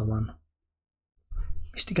about that one.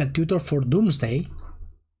 Mystical Tutor for Doomsday.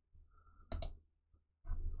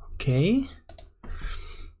 Okay.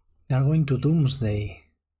 They are going to Doomsday.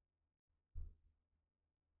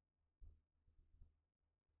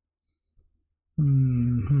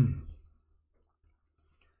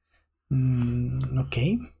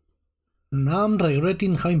 Okay. Now I'm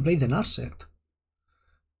regretting having played the Narset.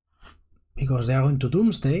 Because they are going to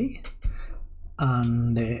Doomsday.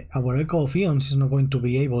 And our Echo of Eons is not going to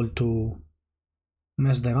be able to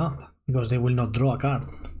mess them up. Because they will not draw a card.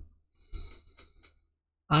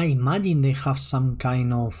 I imagine they have some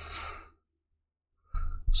kind of...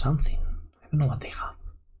 something. I don't know what they have.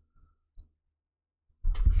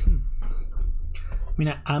 I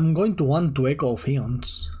mean, I'm going to want to Echo of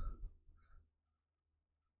Eons.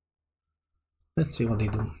 Let's see what they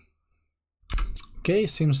do. Okay,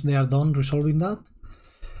 seems they are done resolving that.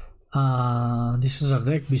 This is our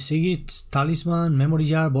deck. Besieged, Talisman, Memory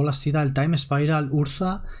Jar, Bola Citadel, Time Spiral,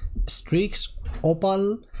 Urza, Strix,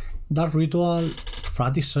 Opal, Dark Ritual,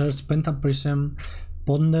 Fratis Search, Penta Prism,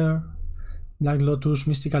 Ponder, Black Lotus,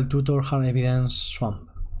 Mystical Tutor, Hard Evidence, Swamp.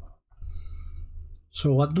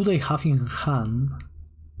 So what do they have in hand?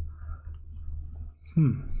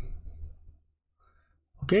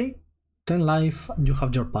 Okay, 10 life, you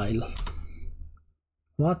have your pile.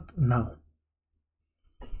 What now?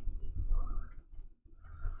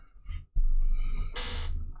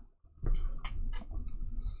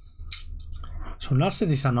 So Narset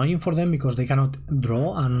is annoying for them because they cannot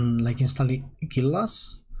draw and like instantly kill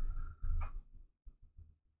us.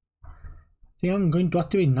 I think I'm going to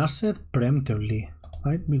activate Narset preemptively,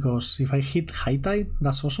 right? Because if I hit High Tide,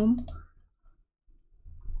 that's awesome.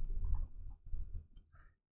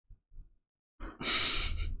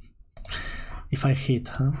 If I hit,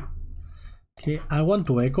 huh? Okay, I want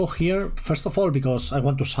to echo here, first of all, because I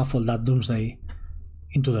want to shuffle that Doomsday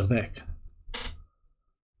into their deck.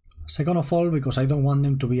 Second of all, because I don't want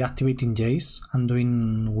them to be activating Jace and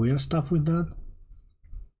doing weird stuff with that.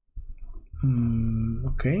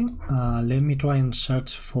 Okay, let me try and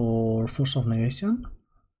search for Force of Negation.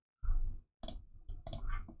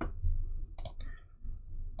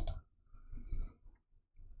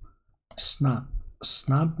 Snap.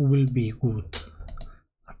 Snap will be good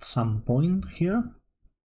at some point here.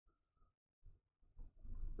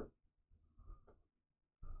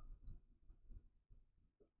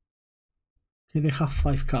 Okay, they have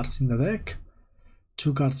 5 cards in the deck,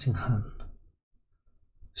 2 cards in hand.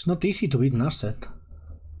 It's not easy to beat Narset.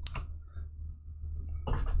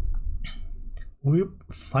 We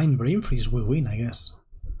find Brain Freeze, we win, I guess.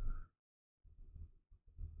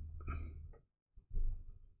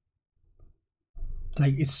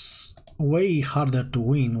 Like, it's way harder to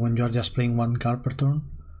win when you're just playing 1 card per turn.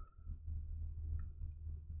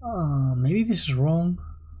 Maybe this is wrong.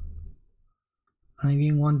 I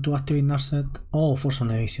didn't want to activate Narset. Oh, Force of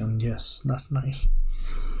Negation, yes, that's nice.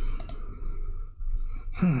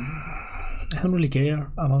 I don't really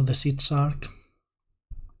care about the Seed Shark.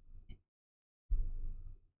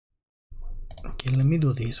 Okay, let me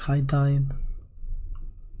do this. High Tide.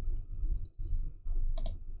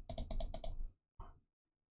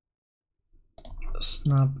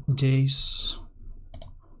 Snap Jace.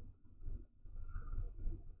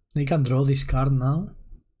 They can draw this card now.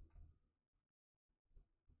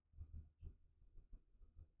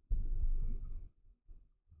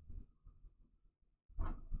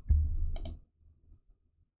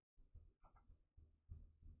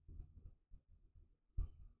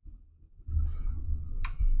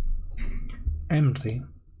 Emry.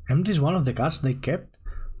 Emry is one of the cards they kept.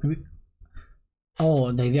 Maybe.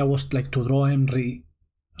 Oh, the idea was like to draw Emry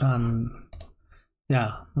and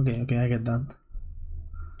yeah, okay, I get that.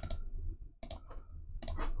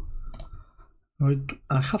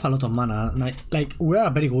 I have a lot of mana. Like we are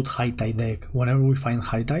a very good High Tide deck. Whenever we find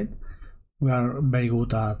High Tide, we are very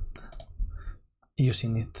good at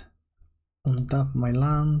using it. Untap my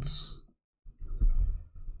lands.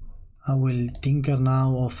 I will tinker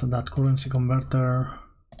now of that currency converter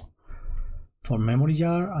for memory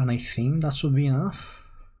jar, and I think that should be enough.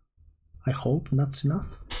 I hope that's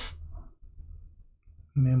enough.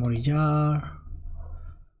 Memory jar,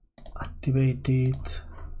 activate it.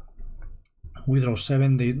 We draw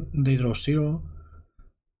 7, they draw 0.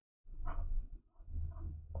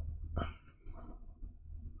 What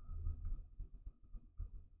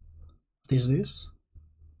is this?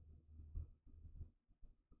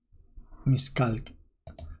 Miscalc.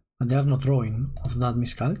 But they are not drawing of that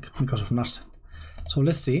miscalc because of Narset. So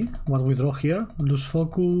let's see what we draw here. Lose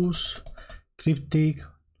Focus, Cryptic,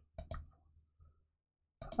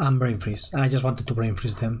 and Brain Freeze. I just wanted to Brain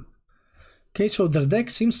Freeze them. Okay, so their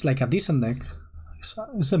deck seems like a decent deck.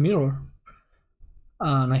 It's a mirror.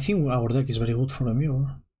 And I think our deck is very good for a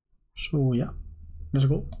mirror. So yeah, let's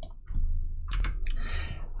go.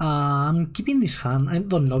 I'm keeping this hand. I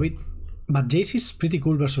don't love it. But Jace is pretty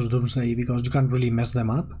cool versus Doomsday because you can't really mess them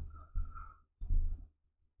up.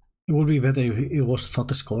 It would be better if it was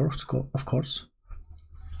Thought Score, of course.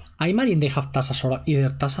 I imagine they have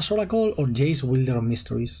either Tassa's Oracle or Jace Wielder of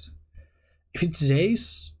Mysteries. If it's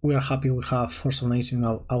Jace, we are happy we have Force of Negation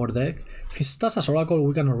in our deck. If it's Tassa's Oracle,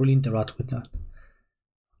 we cannot really interact with that.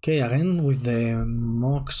 Okay, again with the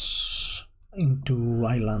Mox into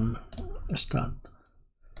Island. Start.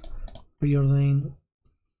 Preordain.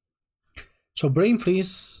 So Brain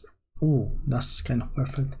Freeze, ooh, that's kind of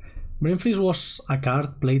perfect. Brain Freeze was a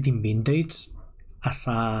card played in Vintage as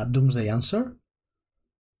a Doomsday answer.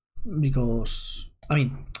 Because, I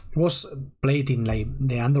mean, it was played in like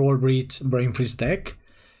the Underworld Breach Brain Freeze deck,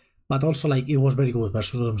 but also like it was very good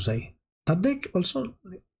versus Doomsday. That deck also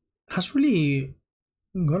has really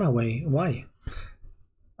gone away. Why?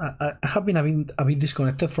 I have been a bit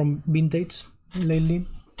disconnected from Vintage lately.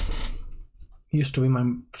 It used to be my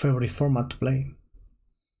favorite format to play.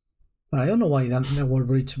 I don't know why the Wall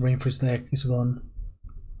Bridge Brain Freeze deck is gone.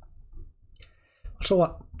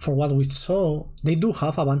 Also, for what we saw, they do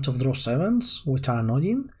have a bunch of draw 7s, which are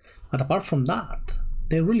annoying, but apart from that,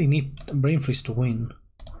 they really need Brain Freeze to win.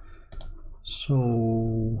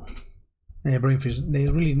 So... Brain Freeze, they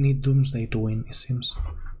really need Doomsday to win, it seems.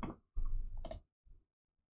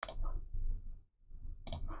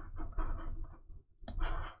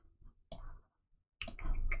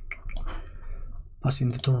 Passing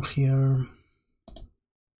the turn here.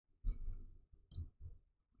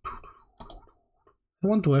 I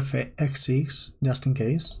want to F6 just in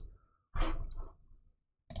case.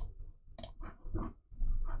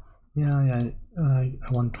 Yeah, I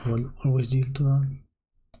want to always yield to that.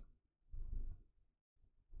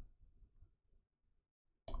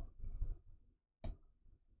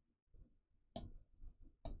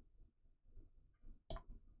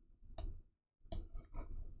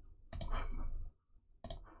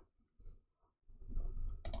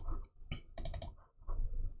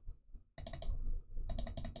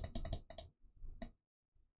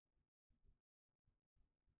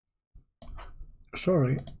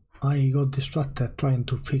 Sorry, I got distracted trying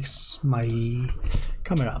to fix my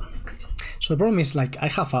camera. So the problem is, like, I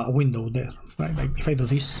have a window there, right? Like, if I do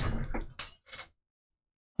this,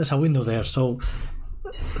 there's a window there, so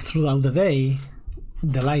throughout the day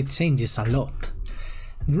the light changes a lot.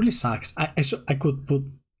 It really sucks. I could put...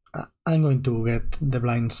 I'm going to get the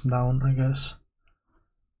blinds down, I guess.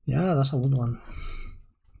 Yeah, that's a good one.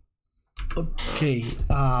 Okay,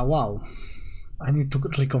 wow. I need to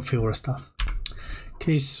reconfigure stuff.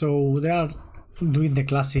 Okay, so they are doing the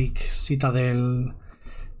classic Citadel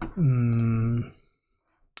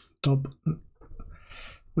top,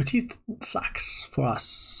 which it sucks for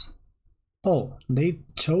us. Oh, they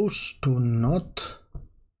chose to not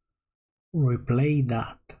replay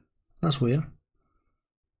that. That's weird.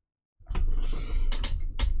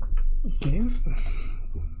 Okay.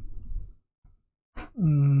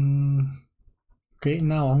 Okay,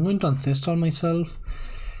 now I'm going to ancestral myself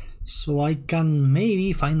so I can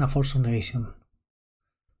maybe find a Force of Negation.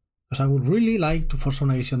 Because I would really like to Force of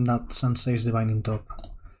Negation that Sensei's Divining Top.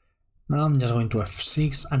 Now I'm just going to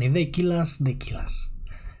F6, and if they kill us, they kill us.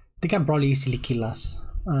 They can probably easily kill us.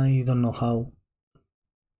 I don't know how.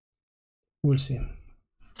 We'll see.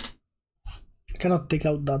 I cannot take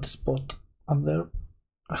out that spot up there.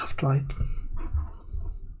 I have tried.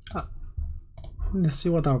 Let's see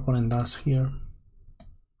what our opponent does here.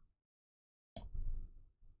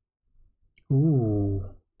 Ooh,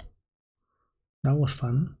 that was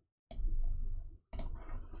fun.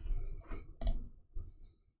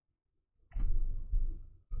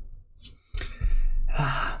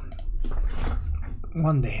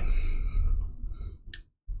 One day.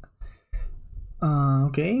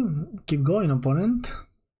 Okay, keep going, opponent.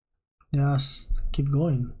 Just keep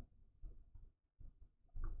going.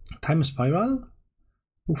 Time Spiral?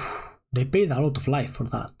 Oof, they paid a lot of life for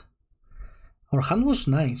that. Our hand was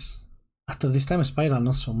nice. After this Time Spiral,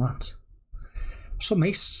 not so much. So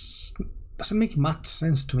doesn't make much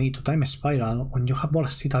sense to me to Time Spiral when you have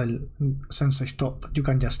Bolas Citadel Sensei Stop. You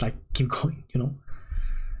can just like keep going, you know.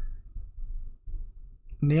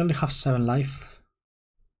 They only have 7 life.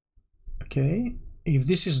 Okay, if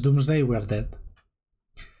this is Doomsday, we are dead.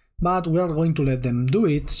 But we are going to let them do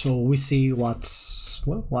it, so we see what's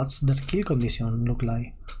their kill condition look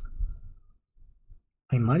like.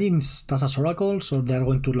 I imagine it's Tassa's Oracle, so they are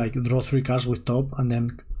going to like draw 3 cards with top and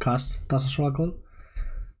then cast Tassa's Oracle.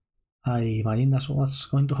 I imagine that's what's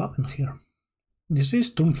going to happen here. This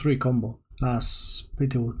is Tomb 3 combo. That's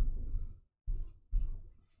pretty good.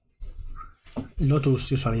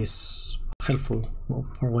 Lotus usually is helpful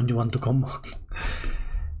for when you want to combo.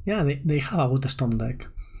 Yeah, they have a good Storm deck.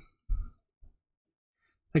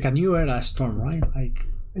 Like a new era Storm, right? Like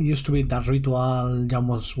it used to be that Ritual,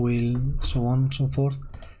 Jumbo's Will, so on and so forth.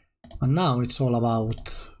 And now it's all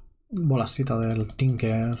about Bolas Citadel,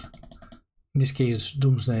 Tinker, in this case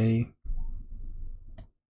Doomsday.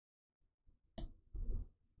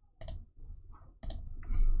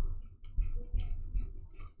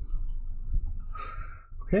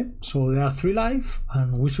 Okay, so they are 3 life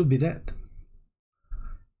and we should be dead.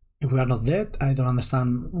 If we are not dead, I don't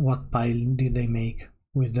understand what pile did they make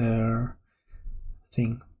with their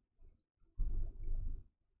thing.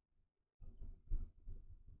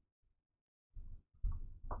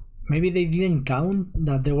 Maybe they didn't count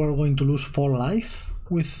that they were going to lose 4 life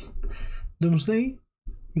with Doomsday?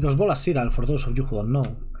 Because Bolas Citadel, for those of you who don't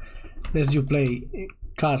know, lets you play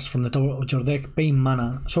cards from the top of your deck paying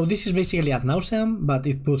mana. So this is basically ad nauseam, but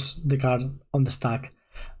it puts the card on the stack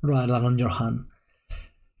rather than on your hand.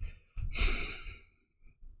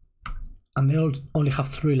 And they only have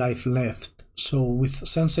 3 life left. So with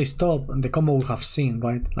Sensei's top, the combo we have seen,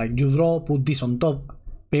 right? Like you draw, put this on top,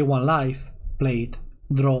 pay 1 life, play it.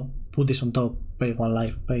 Draw, put this on top, pay 1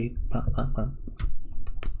 life, play it. Bam, bam, bam.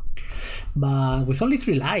 But with only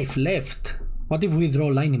 3 life left, what if we draw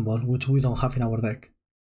Lightning Bolt, which we don't have in our deck?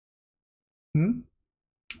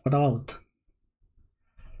 What about?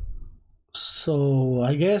 So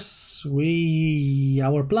I guess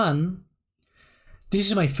our plan, this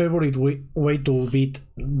is my favorite way to beat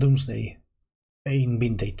Doomsday in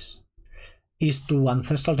Vintage, is to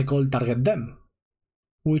Ancestral Recall target them,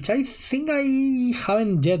 which I think I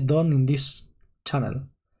haven't yet done in this channel.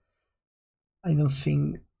 I don't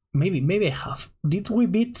think, maybe I have. Did we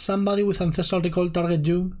beat somebody with Ancestral Recall target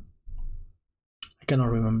you? I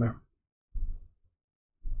cannot remember.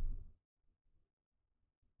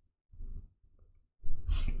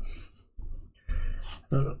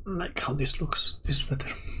 I don't like how this looks. This is better.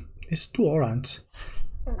 It's too orange.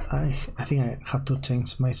 I think I have to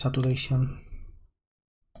change my saturation.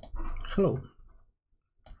 Hello.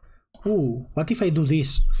 Ooh, what if I do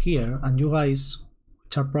this here and you guys,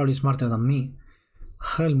 which are probably smarter than me,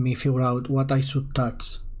 help me figure out what I should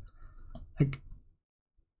touch? Like,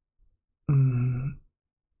 no.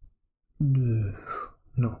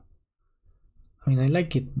 I mean, I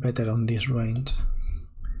like it better on this range.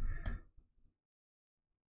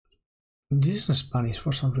 This is in Spanish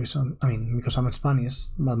for some reason. I mean, because I'm in Spanish,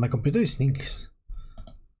 but my computer is in English.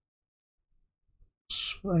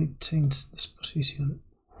 So I change this position.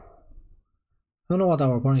 I don't know what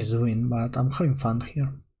our opponent is doing, but I'm having fun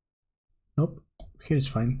here. Nope, here is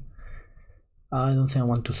fine. I don't think I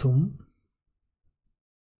want to zoom.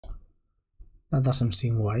 That doesn't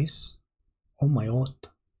seem wise. Oh my god.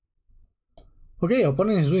 Okay,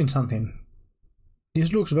 opponent is doing something.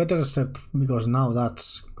 This looks better except because now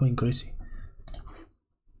that's going crazy.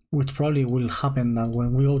 Which probably will happen that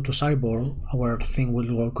when we go to Cyborg, our thing will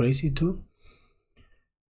go crazy too.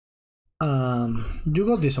 You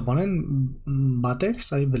got this opponent,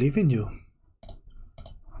 Batex, I believe in you.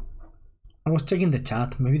 I was checking the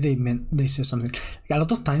chat, maybe they said something. Like a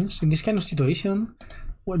lot of times in this kind of situation,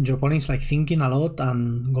 when your opponent is like thinking a lot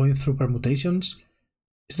and going through permutations,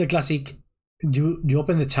 it's the classic, you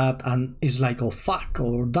open the chat and it's like, oh fuck,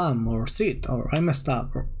 or damn, or shit, or I messed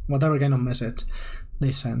up, or whatever kind of message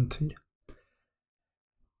they sent.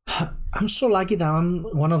 I'm so lucky that I'm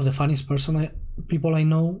one of the funniest people I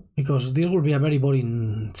know, because this would be a very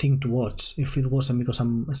boring thing to watch if it wasn't because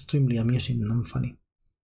I'm extremely amusing and I'm funny.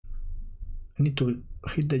 I need to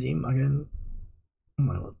hit the gym again. Oh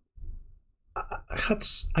my god.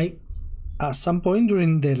 At some point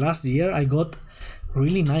during the last year I got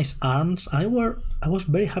really nice arms. I was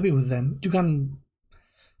very happy with them. You can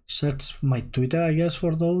search my Twitter, I guess,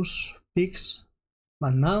 for those pics.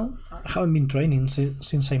 But now I haven't been training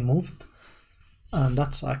since I moved, and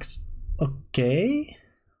that sucks. Okay.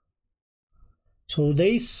 So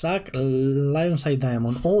they suck Lionside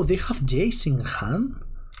Diamond. Oh, they have Jace in hand?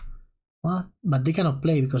 What? But they cannot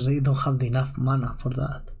play because they don't have enough mana for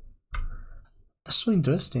that. That's so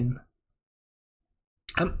interesting.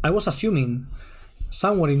 I was assuming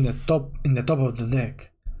somewhere in the top of the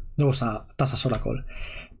deck there was a Tassa's Oracle.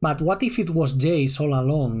 But what if it was Jace all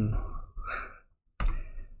along?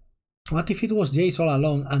 What if it was Jace all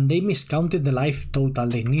along and they miscounted the life total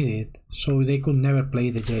they needed, so they could never play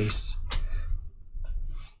the Jace?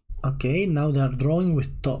 Okay, now they are drawing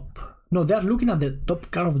with top. No, they are looking at the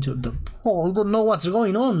top card of your deck. Oh, I don't know what's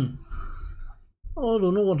going on. I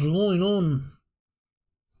don't know what's going on.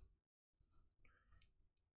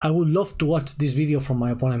 I would love to watch this video from my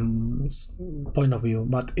opponent's point of view,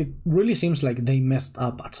 but it really seems like they messed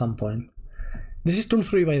up at some point. This is turn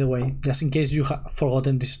 3, by the way, just in case you have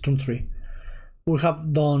forgotten, this is turn 3. We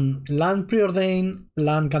have done land preordain,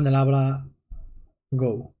 land candelabra,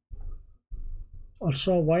 go.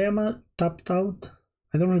 Also, why am I tapped out?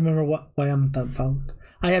 I don't remember why I'm tapped out.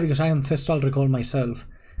 Ah yeah, because I Ancestral Recall myself,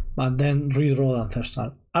 but then redraw the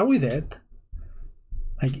Ancestral. Are we dead?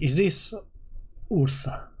 Like, is this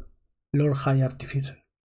Urza, Lord High Artificer?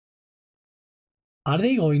 Are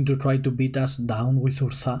they going to try to beat us down with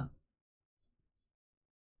Urza?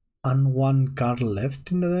 And 1 card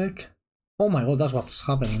left in the deck? Oh my god, that's what's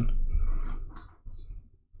happening.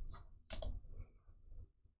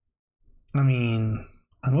 I mean,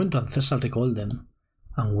 I'm going to Ancestral Recall them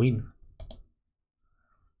and win.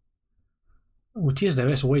 Which is the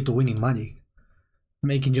best way to win in Magic.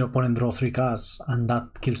 Making your opponent draw 3 cards and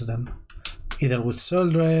that kills them. either with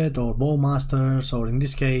Sheldred or Bowmasters, or in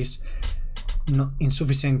this case,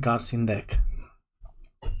 insufficient cards in deck.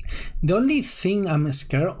 The only thing I'm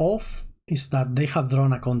scared of is that they have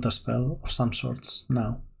drawn a counterspell of some sorts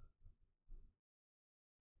now.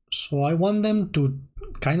 So I want them to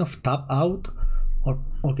kind of tap out, or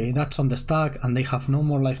okay, that's on the stack and they have no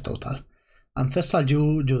more life total. Ancestral,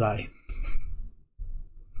 you die.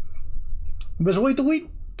 Best way to win?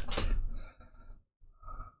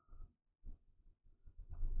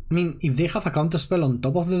 I mean, if they have a counterspell on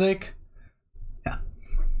top of the deck, yeah,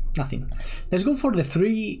 nothing. Let's go for the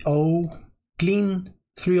 3-0, clean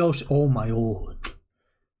 3-0s. Oh my god.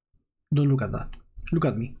 Don't look at that. Look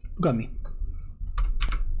at me. Look at me.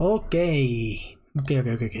 Okay.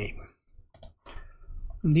 Okay.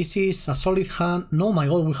 This is a solid hand. No, my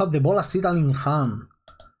god, we have the Bola Citadel in hand.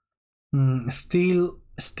 Still,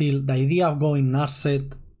 the idea of going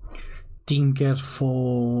Narset, Tinker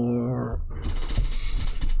for...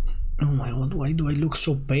 Oh my god, why do I look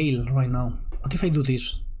so pale right now? What if I do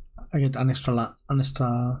this? I get an extra...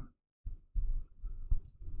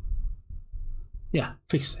 Yeah,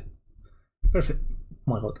 fix it. Perfect.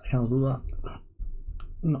 Oh my god, I cannot do that.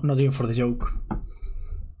 No, not even for the joke.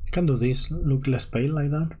 I can do this, look less pale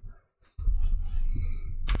like that.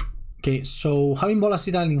 Okay, so having Bola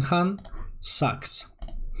Citadel in hand sucks.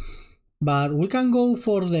 But we can go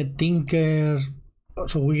for the Tinker.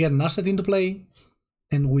 So we get Narset into play,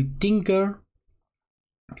 and we Tinker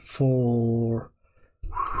for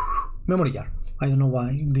Memory Jar. I don't know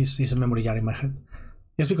why this is a Memory Jar in my head.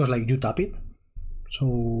 Just because like you tap it, so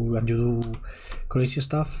when you do crazy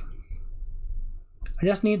stuff. I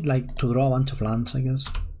just need like to draw a bunch of lands, I guess.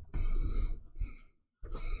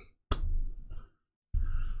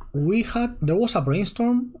 There was a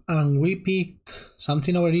brainstorm and we picked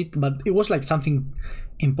something over it, but it was like something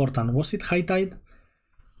important. Was it High Tide?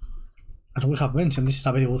 As we have mentioned, this is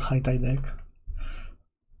a very good High Tide deck.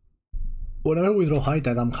 Whenever we draw High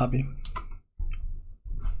Tide, I'm happy.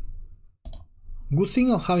 Good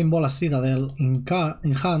thing of having Bola Citadel in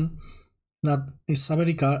hand, that is a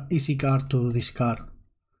very easy card to discard.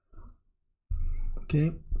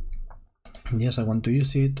 Okay. Yes, I want to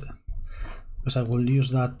use it, because I will use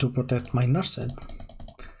that to protect my Narset.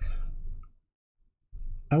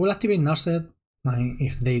 I will activate Narset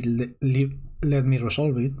if they let me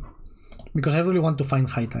resolve it, because I really want to find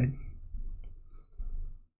High Tide.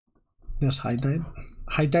 There's High Tide.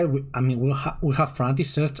 High Tide, I mean, we have Fanatic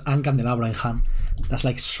Search and Candelabra in hand. That's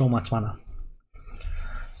like so much mana.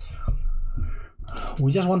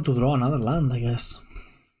 We just want to draw another land, I guess.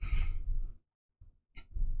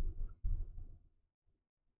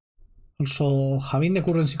 Also, having the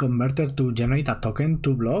currency converter to generate a token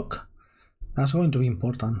to block, that's going to be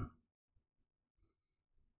important.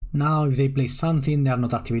 Now, if they play something, they are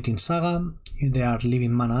not activating Saga. If they are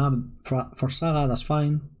leaving mana up for Saga, that's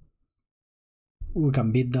fine. We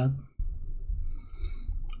can beat that.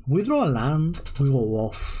 We draw a land, we go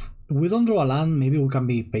off. If we don't draw a land, maybe we can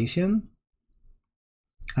be patient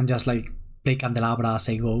and just like play Candelabra as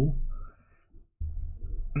I go.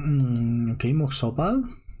 Okay, Mox Opal.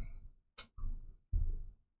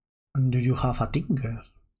 And do you have a Tinker?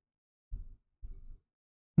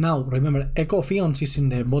 Now, remember, Echo of Eons is in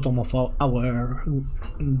the bottom of our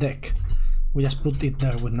deck. We just put it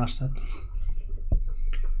there with Narset.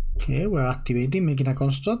 Okay, we're activating, making a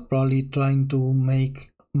construct, probably trying to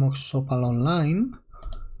make Mox Opal online.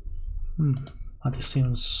 But it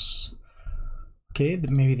seems... Okay,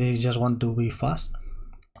 maybe they just want to be fast.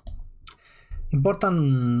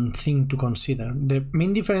 Important thing to consider. The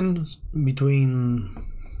main difference between...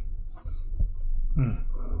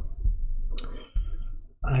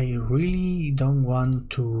 I really don't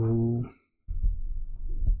want to...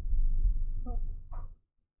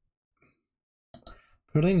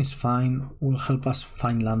 Burden is fine, will help us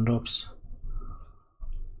find land drops.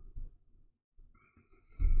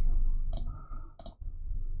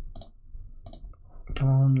 Come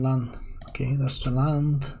on, land. Okay, that's the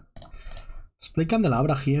land. Let's play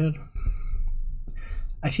Candelabra here.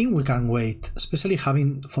 I think we can wait, especially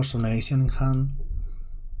having Force of Negation in hand.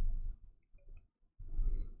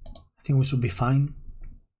 I think we should be fine.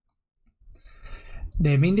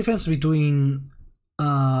 The main difference between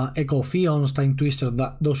Echo of Eons, Time Twister,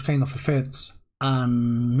 those kind of effects,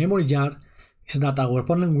 and Memory Jar is that our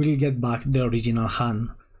opponent will get back the original hand.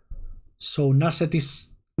 So Narset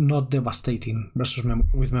is not devastating versus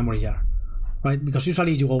with Memory Jar, right? Because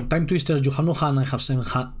usually you go Time Twister, you have no hand, I have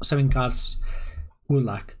seven cards, good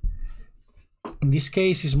luck. In this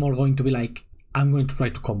case, it's more going to be like, I'm going to try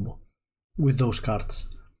to combo with those cards.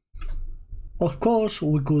 Of course,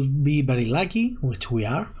 we could be very lucky, which we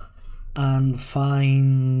are, and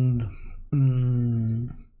find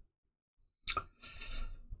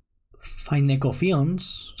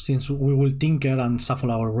Ecophions, since we will tinker and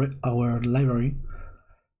shuffle our library.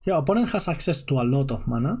 Yeah, opponent has access to a lot of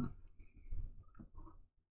mana.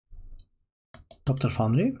 Topter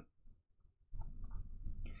Foundry.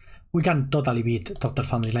 We can totally beat Topter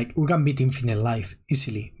Foundry, like we can beat Infinite Life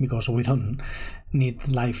easily because we don't need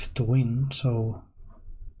life to win, so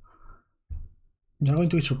you're going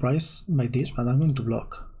to be surprised by this, but I'm going to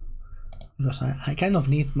block because I kind of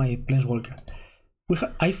need my Planeswalker.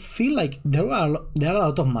 I feel like there are a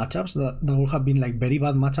lot of matchups that would have been like very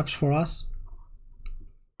bad matchups for us.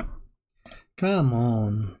 Come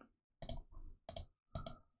on.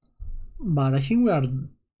 But I think we are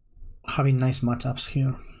having nice matchups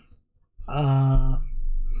here.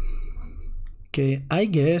 Okay, I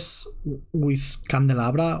guess with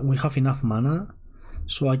Candelabra we have enough mana,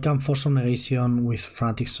 so I can force some negation with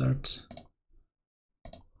Frantic Search.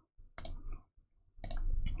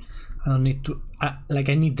 I don't need to, like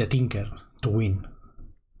I need the Tinker to win.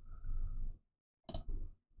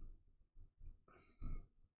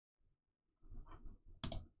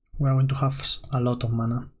 We are going to have a lot of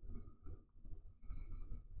mana.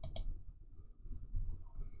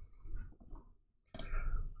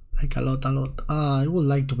 Like a lot. I would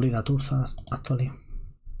like to play that Ursa actually.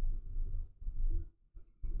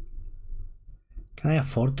 Can I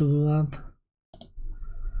afford to do that?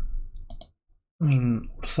 I mean,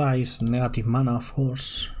 Ursa is negative mana, of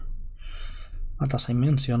course, but as I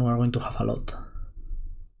mentioned, we are going to have a lot.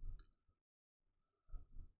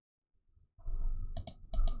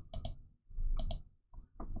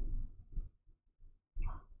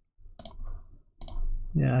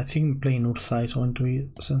 Yeah, I think playing Ursa is going to be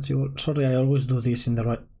sensible. Sorry, I always do this in the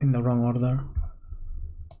wrong order.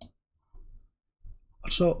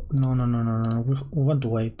 Also, no. We want to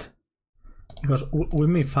wait because we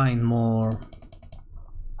may find more.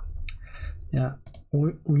 Yeah,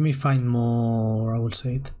 we may find more. I would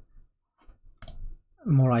say it.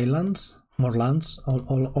 More islands, more lands.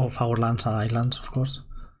 All of our lands are islands, of course.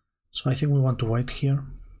 So I think we want to wait here.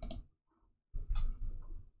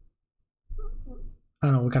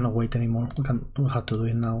 No, we cannot wait anymore. We have to do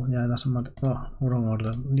it now. Yeah, it doesn't matter. Oh, wrong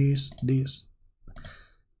order. This,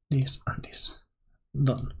 and this.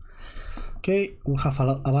 Done. Okay, we have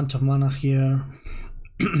a bunch of mana here.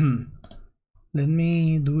 Let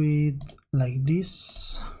me do it like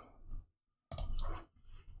this,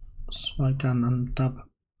 so I can untap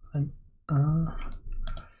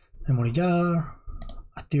memory jar,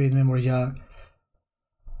 activate memory jar.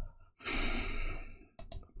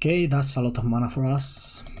 Okay, that's a lot of mana for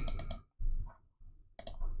us,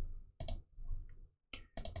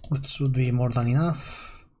 which should be more than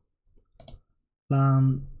enough.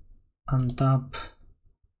 Land, untap,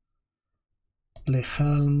 play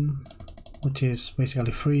Helm, which is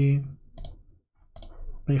basically free,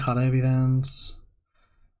 play Hard Evidence.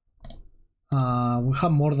 We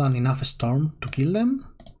have more than enough Storm to kill them,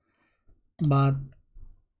 but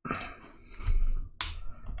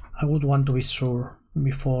I would want to be sure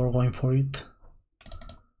before going for it.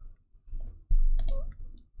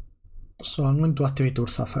 So I'm going to activate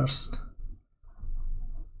Ursa first.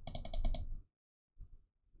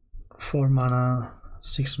 4 mana,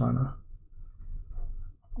 6 mana.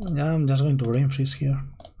 Yeah, I'm just going to Brain Freeze here.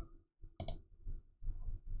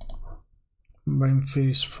 Brain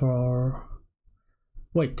Freeze for...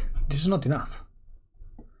 Wait, this is not enough.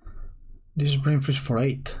 This is Brain Freeze for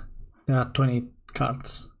 8. There are 20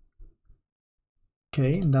 cards.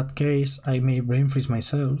 Okay, in that case, I may Brain Freeze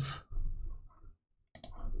myself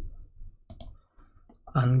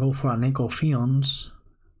and go for an Echo Fions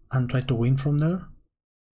and try to win from there.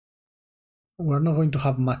 We're not going to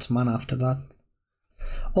have much mana after that.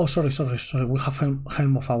 Oh, sorry. We have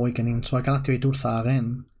Helm of Awakening, so I can activate Ursa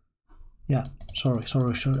again. Yeah, sorry.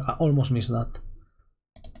 I almost missed that.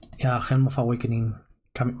 Yeah, Helm of Awakening.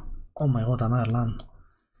 Oh my god, another land.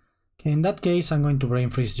 Okay, in that case, I'm going to Brain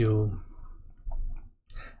Freeze you.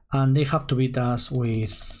 And they have to beat us with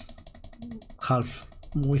a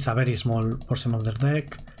very small portion of their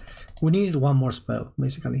deck. We need one more spell,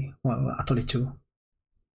 basically. Well, actually 2.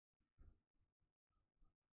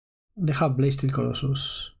 They have Blasted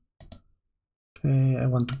Colossus. Okay, I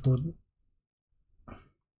want to put...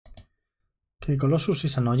 Okay, Colossus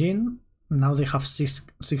is annoying. Now they have six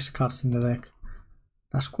cards in the deck.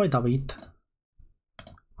 That's quite a bit.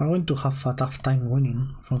 We're going to have a tough time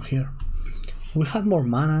winning from here. We had more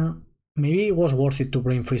mana. Maybe it was worth it to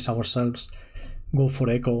Brain Freeze ourselves, go for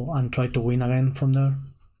Echo and try to win again from there.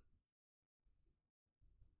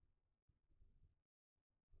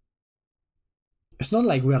 it's not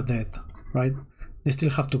like we are dead, right? They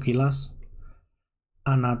still have to kill us.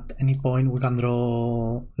 And at any point we can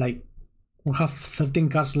draw, like, we have 13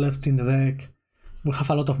 cards left in the deck. We have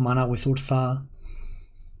a lot of mana with Urza.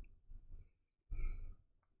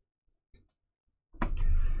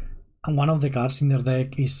 And one of the cards in their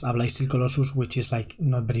deck is a Blightsteel Colossus, which is like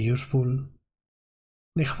not very useful.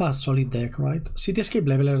 They have a solid deck, right? Cityscape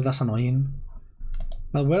Leveler, that's annoying.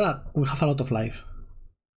 But we have a lot of life.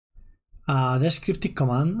 There's Cryptic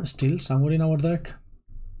Command still somewhere in our deck.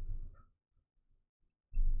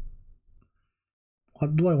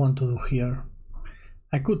 What do I want to do here?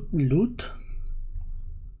 I could loot.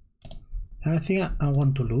 I think I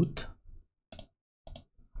want to loot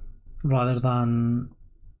rather than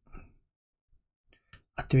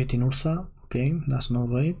activating Urza. Okay, that's not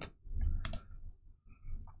great.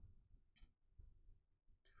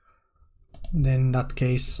 Then in that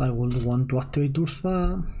case I would want to activate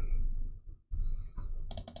Urza.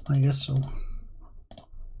 I guess so.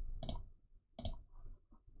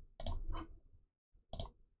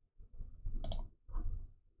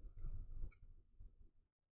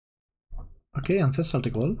 Okay, Ancestral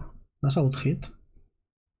Recall. That's a good hit.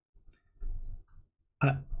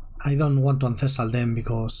 I don't want to Ancestral them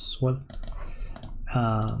because, well,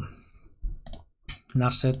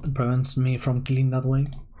 Narset prevents me from killing that way.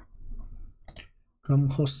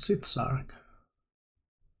 Host Sitzark.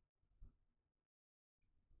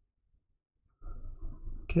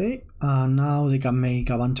 Okay, now they can make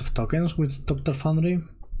a bunch of tokens with Dr. Foundry.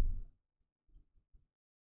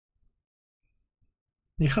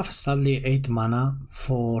 They have sadly 8 mana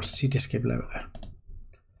for Cityscape Leveler.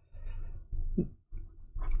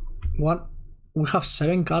 We have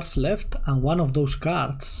 7 cards left, and one of those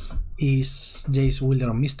cards is Jace,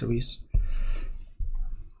 Wielder of Mysteries.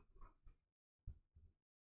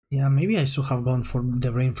 Yeah, maybe I should have gone for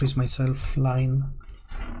the Brain Freeze myself line.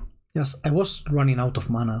 Yes, I was running out of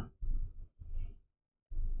mana.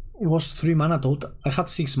 It was 3 mana total. I had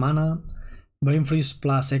 6 mana. Brain Freeze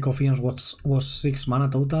plus Echo Fiends was 6 mana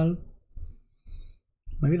total.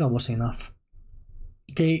 Maybe that was enough.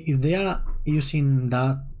 Okay, if they are using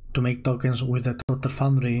that to make tokens with the Dr.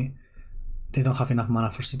 Foundry, they don't have enough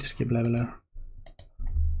mana for Cityscape Leveler.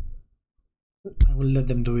 I will let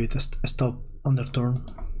them do it, stop on their turn.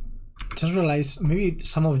 Just realized, maybe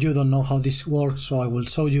some of you don't know how this works, so I will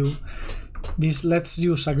show you. This lets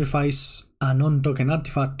you sacrifice a non-token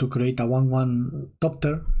artifact to create a 1/1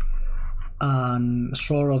 Doctor, and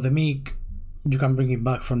Sword of the Meek, you can bring it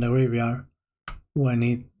back from the graveyard when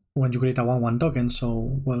you create a 1/1 token.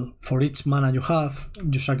 So, well, for each mana you have,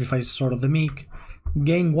 you sacrifice Sword of the Meek,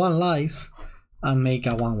 gain 1 life, and make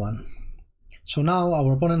a 1/1. So now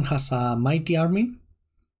our opponent has a mighty army,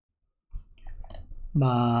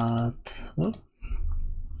 but, well,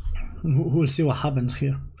 we'll see what happens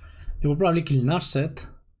here. They will probably kill Narset,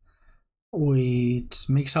 which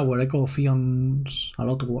makes our Echo Fiends a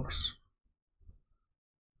lot worse.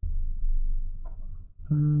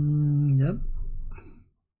 Yep.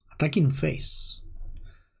 Attacking phase.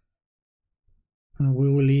 And we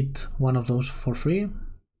will eat one of those for free.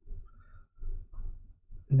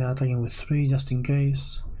 They're attacking with 3 just in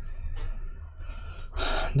case.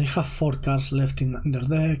 They have 4 cards left in their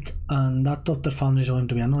deck, and that Dr. Foundry is going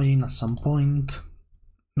to be annoying at some point.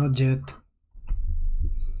 Not yet.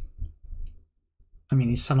 I mean,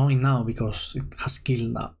 it's annoying now because it has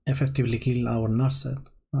effectively killed our Narset.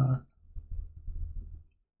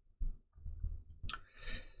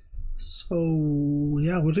 So,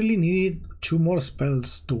 yeah, we really need 2 more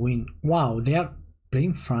spells to win. Wow, they are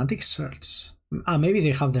playing Frantic Search. Maybe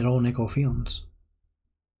they have their own Echo Fiends.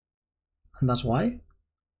 And that's why?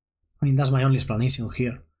 I mean, that's my only explanation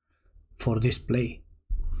here for this play.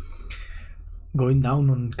 Going down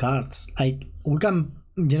on cards. Like, we can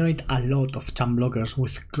generate a lot of champ blockers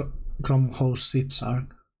with Chrome Host Sitzark.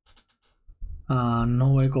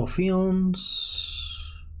 No Echo Fiends.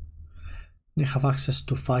 They have access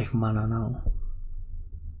to 5 mana now.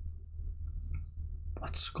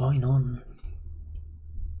 What's going on?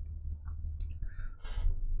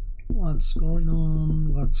 What's going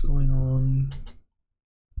on? What's going on?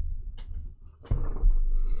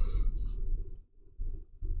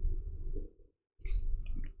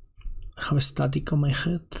 I have a static on my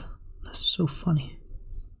head. That's so funny.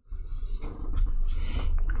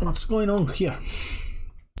 What's going on here?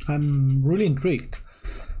 I'm really intrigued.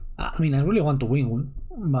 I mean, I really want to win,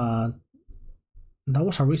 but that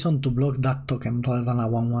was a reason to block that token rather than a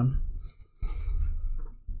 1/1.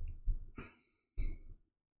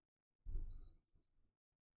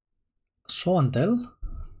 Show and tell.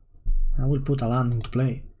 I will put a land into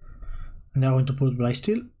play. And they are going to put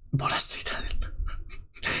Blightsteel. Bolas Citadel.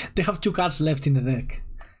 They have 2 cards left in the deck.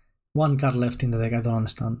 1 card left in the deck, I don't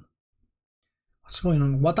understand. What's going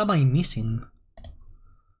on? What am I missing?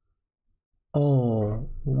 Oh,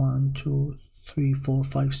 1, 2, 3, 4,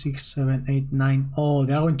 5, 6, 7, 8, 9. Oh,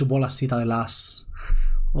 they are going to bowl a Citadel As.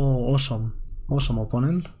 Oh, awesome. Awesome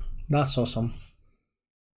opponent. That's awesome.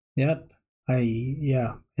 Yep.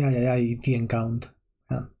 Yeah, I didn't count.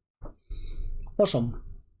 Yeah. Awesome.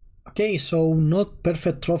 Okay, so not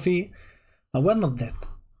perfect trophy, but we're not dead.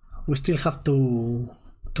 We still have to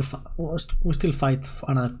we still fight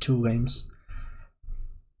for another 2 games.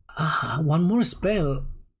 One more spell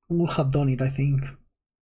would have done it, I think.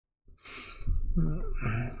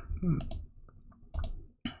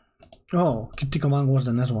 Oh, Kitty Command was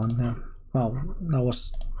the next one. Yeah. Wow, that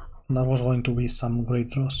was going to be some great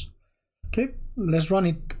draws. Okay, let's run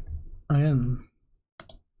it again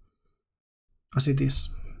as it is.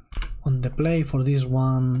 On the play for this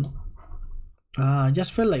one, I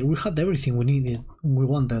just felt like we had everything we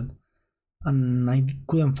wanted, and I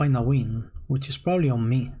couldn't find a win, which is probably on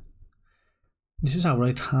me. This is a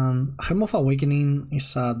great hand. Helm of Awakening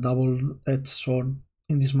is a double-edged sword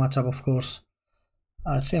in this matchup, of course.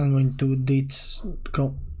 I think I'm going to ditch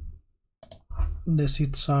the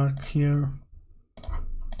Seed Shark here.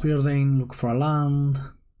 Preordain, look for a land.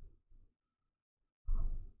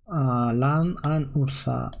 Land and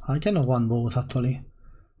Urza. I kind of want both actually.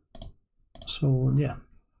 So yeah.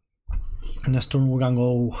 Next turn we can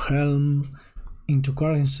go Helm into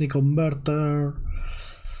Currency Converter.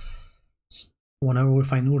 Whenever we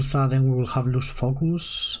find Urza, then we will have Loose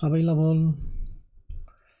Focus available.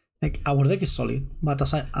 Like, our deck is solid, but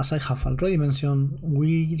as I have already mentioned,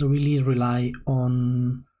 we really rely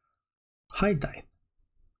on High Tide.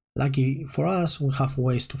 Lucky for us, we have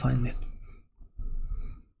ways to find it.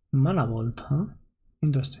 Mana Vault, huh?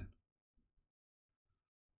 Interesting.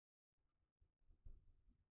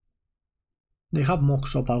 They have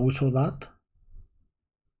Mox Opal, we saw that.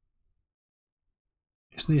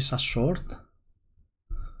 Is this a sword?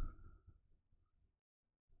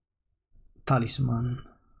 Talisman.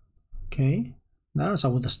 Okay, that's a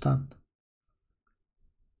good start.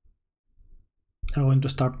 I'm going to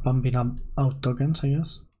start pumping out tokens, I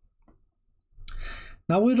guess.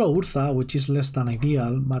 Now we draw Urza, which is less than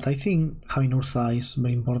ideal, but I think having Urza is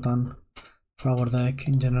very important for our deck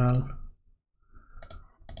in general.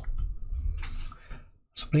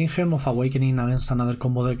 So playing Helm of Awakening against another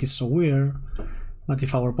combo deck is so weird, but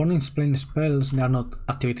if our opponent is playing spells, they are not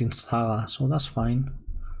activating Saga, so that's fine.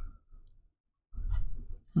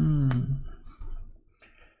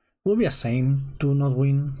 Would be a shame to not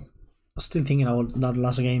win. Still thinking about that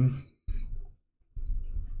last game.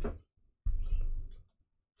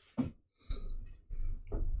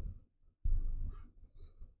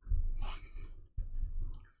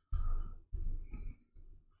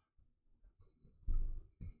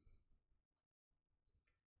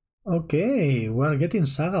 Okay, we're getting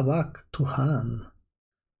Saga back to hand.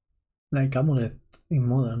 Like Amulet in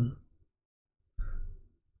Modern.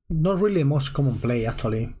 Not really the most common play,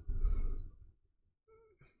 actually.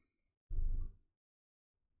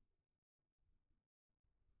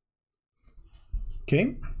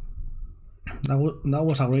 Okay. That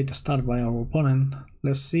was a great start by our opponent.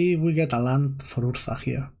 Let's see if we get a land for Urza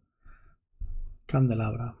here.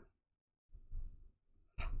 Candelabra.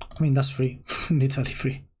 I mean, that's free. Literally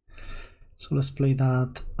free. So let's play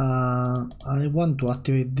that. I want to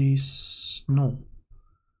activate this. No.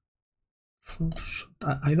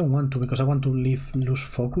 I don't want to, because I want to leave Loose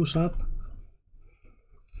Focus up.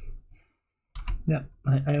 Yeah,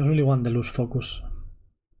 I really want the Loose Focus.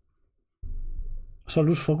 So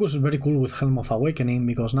Loose Focus is very cool with Helm of Awakening,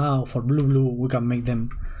 because now for blue we can make them.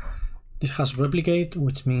 This has Replicate,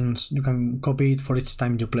 which means you can copy it for each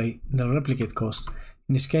time you play. The Replicate cost.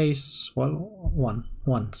 In this case, well,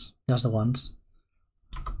 once. Just the once.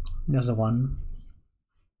 Just the one.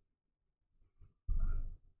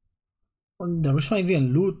 The reason I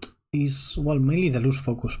didn't loot is, well, mainly the Loose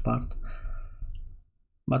Focus part.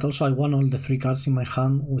 But also I want all the 3 cards in my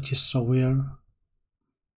hand, which is so weird.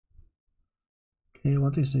 Okay,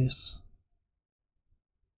 what is this?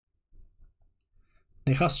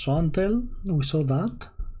 They have Soantel, we saw that.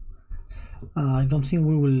 I don't think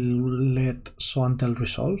we will let Soantel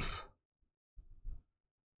resolve.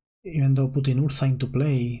 Even though putting Urza into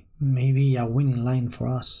play may be a winning line for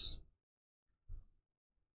us.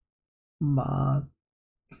 But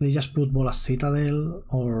if they just put Bolas Citadel,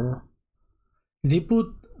 or if they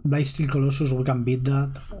put Blightsteel Colossus, we can beat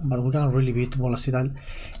that, but we cannot really beat Bolas Citadel.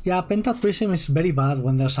 Yeah, Pentat Prism is very bad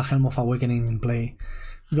when there's a Helm of Awakening in play,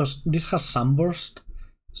 because this has Sunburst,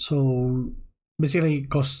 so basically it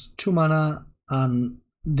costs 2 mana and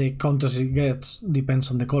the counters it gets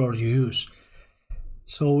depends on the color you use.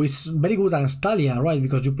 So it's very good against Talia, right?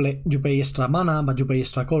 Because you pay extra mana, but you pay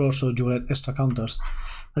extra color, so you get extra counters.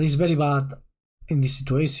 But it's very bad in this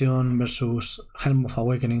situation versus Helm of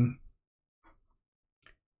Awakening.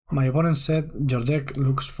 My opponent said, your deck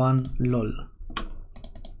looks fun, lol.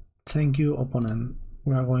 Thank you, opponent.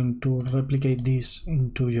 We are going to replicate this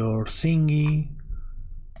into your thingy.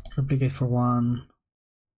 Replicate for 1.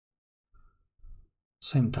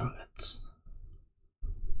 Same targets.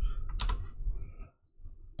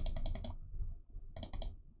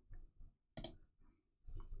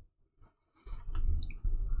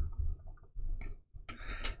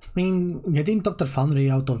 I mean, getting Doctor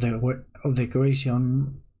Foundry out of the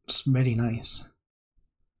equation is very nice.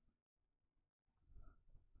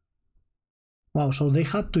 Wow, so they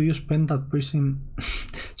had to use Pentat Prism.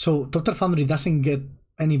 So Doctor Foundry doesn't get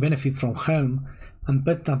any benefit from Helm, and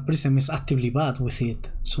Pentat Prism is actively bad with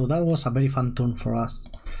it. So that was a very fun turn for us.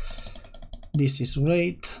 This is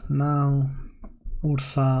great. Now,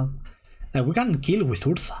 Urza. We can kill with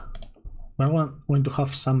Urza. We're going to have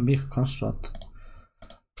some big construct.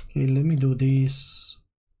 Okay, let me do this.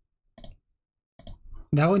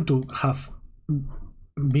 They're going to have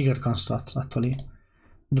bigger constructs actually.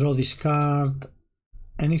 Draw this card.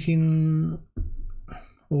 Anything.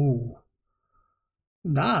 Oh,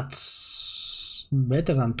 that's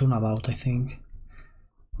better than Turnabout, I think.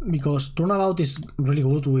 Because Turnabout is really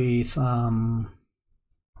good with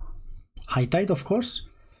High Tide, of course,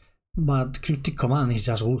 but Cryptic Command is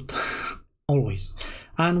just good. Always.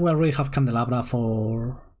 And we already have Candelabra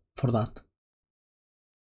for that.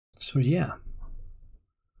 So yeah.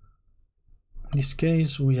 In this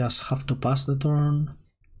case, we just have to pass the turn.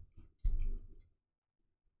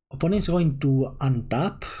 Opponent's going to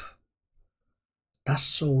untap. That's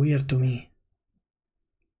so weird to me.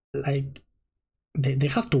 Like, they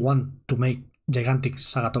have to want to make gigantic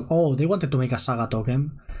Saga token. Oh, they wanted to make a Saga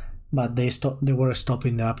token, but they were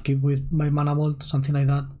stopping the upkeep with my Mana Vault, something like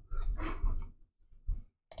that.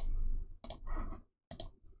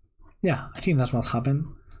 Yeah, I think that's what happened.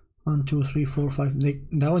 1, 2, 3, 4, 5.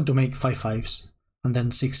 They're going to make 5 5s, and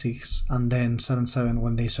then 6 6, and then 7 7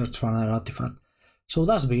 when they search for another artifact. So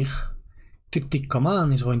that's big. Cryptic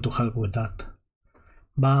Command is going to help with that.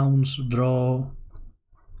 Bounce, draw.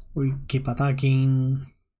 We keep attacking.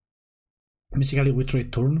 Basically, we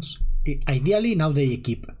trade turns. Ideally, now they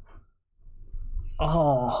keep.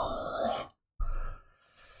 Oh.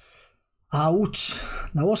 Ouch.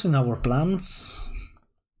 That wasn't our plans.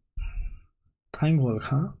 Time Walk,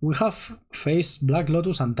 huh? We have faced Black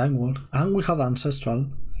Lotus and Time Walk, and we have Ancestral.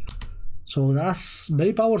 So that's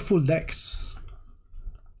very powerful decks.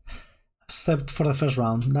 Except for the first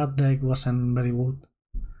round. That deck wasn't very good.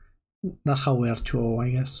 That's how we are 2-0, I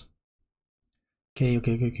guess.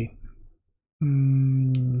 Okay.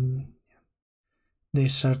 They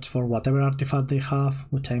search for whatever artifact they have,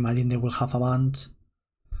 which I imagine they will have a bunch.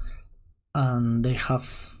 And they have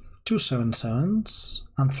 2 7/7s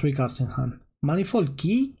and 3 cards in hand. Manifold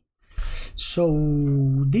Key?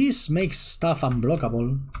 So this makes stuff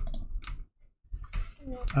unblockable.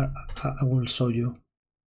 I will show you.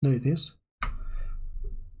 There it is.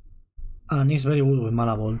 And it's very good with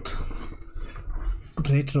Mana Vault.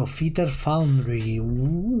 Retrofitter Foundry.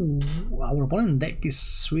 Ooh, our opponent deck is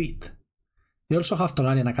sweet. They also have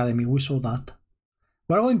Tolarian Academy, we saw that.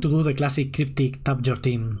 We're going to do the classic cryptic tap your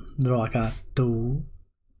team, draw a card to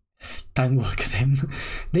time walk them.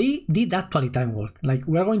 They did actually time walk. Like,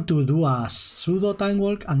 we're going to do a pseudo time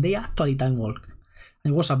walk, and they actually time walked.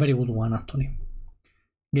 It was a very good one actually.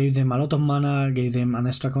 Gave them a lot of mana, gave them an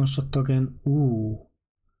extra construct token. Ooh.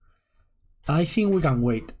 I think we can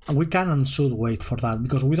wait. We can and should wait for that,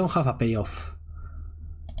 because we don't have a payoff.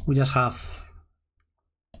 We just have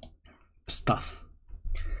stuff.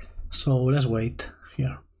 So let's wait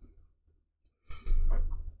here.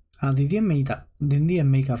 Did they make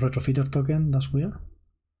a Retrofitter token? That's weird.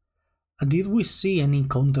 Did we see any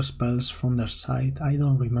counter spells from their side? I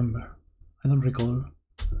don't remember. I don't recall.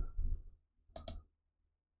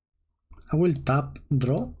 I will tap,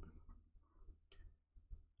 draw.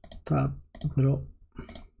 Tap, draw.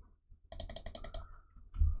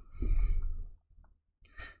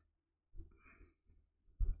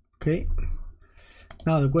 Okay.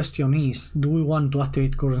 Now the question is, do we want to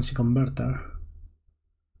activate Currency Converter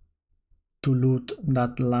to loot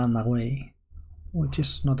that land away? Which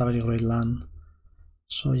is not a very great land.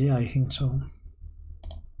 So yeah, I think so.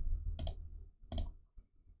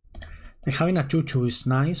 Like, having a 2/2 is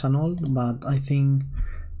nice and all, but I think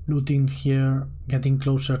looting here, getting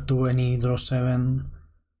closer to any draw 7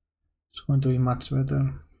 is going to be much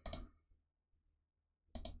better.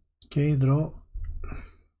 Okay, draw.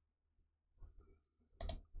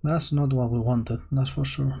 That's not what we wanted, that's for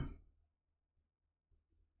sure.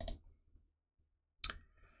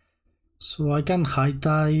 So I can High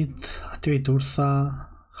Tide, activate Urza,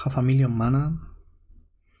 have a million mana,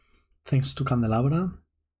 thanks to Candelabra.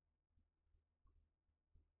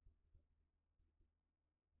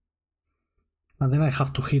 And then I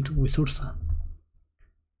have to hit with Urza.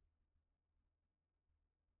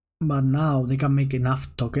 But now they can make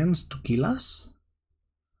enough tokens to kill us.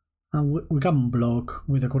 And we can block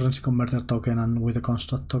with the currency converter token and with the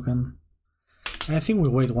construct token. I think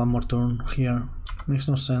we wait one more turn here. Makes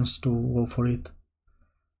no sense to go for it.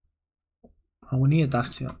 And we need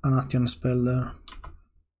an action spell there.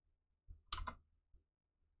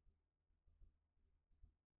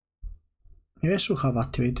 Maybe I should have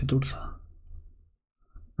activated Urza.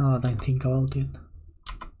 Now that I think about it.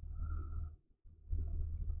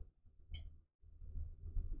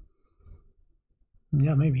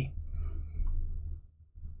 Yeah, maybe.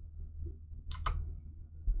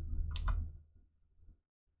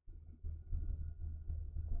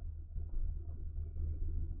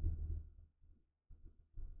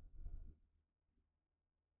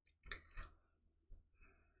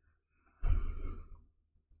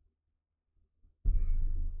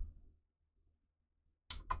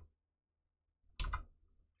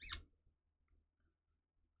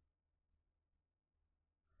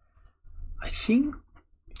 I think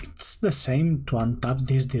it's the same to untap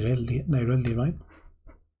this directly, right?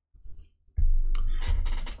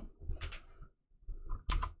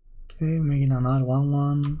 Okay, making another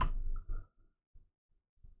 1/1.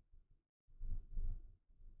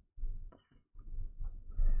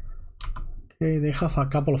 Okay, they have a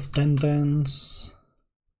couple of 10/10s,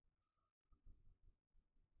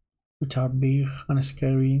 which are big and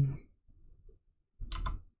scary.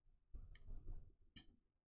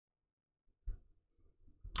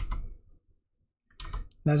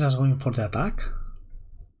 Let's just go in for the attack.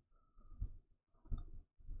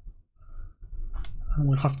 And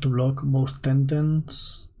we have to block both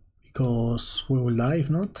 10/10s because we will die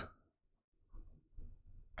if not.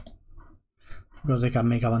 Because they can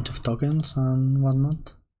make a bunch of tokens and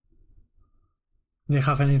whatnot. They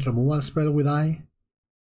have any removal spell with I.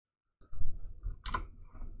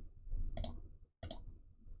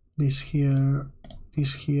 This here,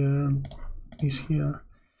 this here, this here.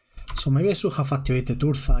 So maybe I should have activated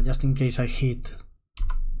Urza just in case I hit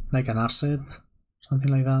like an Arset, something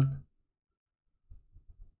like that.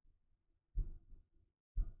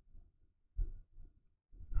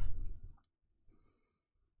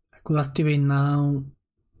 I could activate now,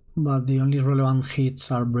 but the only relevant hits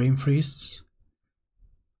are Brain Freeze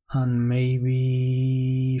and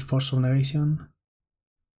maybe Force of Negation.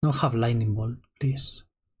 Don't have Lightning Bolt, please.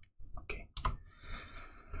 Okay.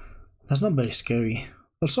 That's not very scary.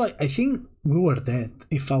 Also, I think we were dead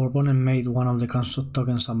if our opponent made one of the construct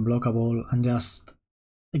tokens unblockable and just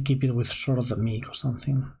keep it with Sword of the Meek or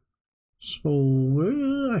something.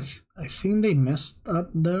 So I think they messed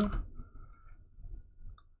up there.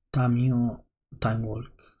 Tamio, Time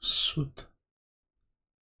Walk, shoot.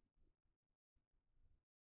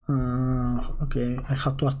 Okay, I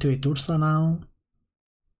have to activate Urza now.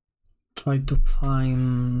 Try to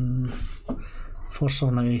find Force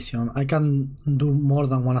of Negation. I can do more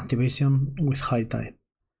than one activation with High Tide.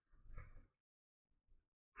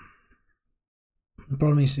 The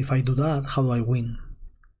problem is if I do that, how do I win?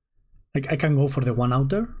 Like I can go for the one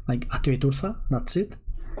outer, like activate Urza, that's it.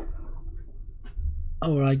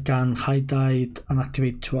 Or I can High Tide and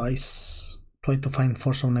activate twice. Try to find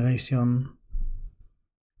Force of Negation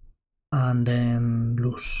and then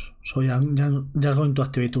lose. So yeah, I'm just going to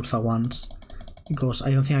activate Urza once because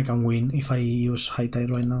I don't think I can win if I use High Tide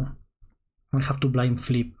right now. I have to blind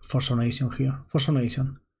flip Force of Negation here. Force of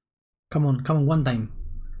Negation. Come on, one time.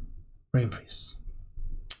 Brain Freeze.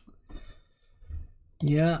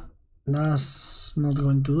 Yeah, that's not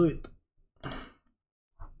going to do it.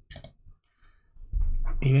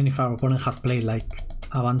 Even if our opponent had played like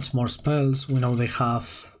a bunch more spells, we know they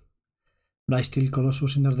have Brightsteel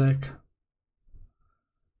Colossus in their deck.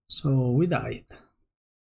 So we died.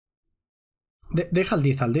 They had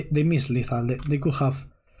lethal, they missed lethal. They could have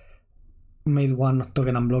made one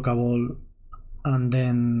token unblockable and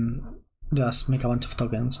then just make a bunch of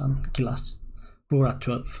tokens and kill us. We were at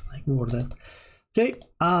 12, like we were dead. Okay,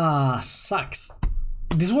 sucks.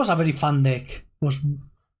 This was a very fun deck. It was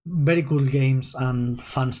very cool games and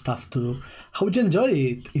fun stuff to do. Hope you enjoyed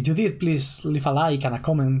it. If you did, please leave a like and a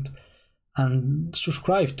comment and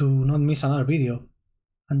subscribe to not miss another video.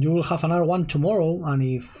 And you will have another one tomorrow, and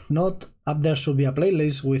if not, up there should be a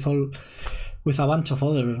playlist with all with a bunch of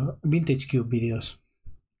other vintage cube videos.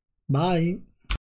 Bye!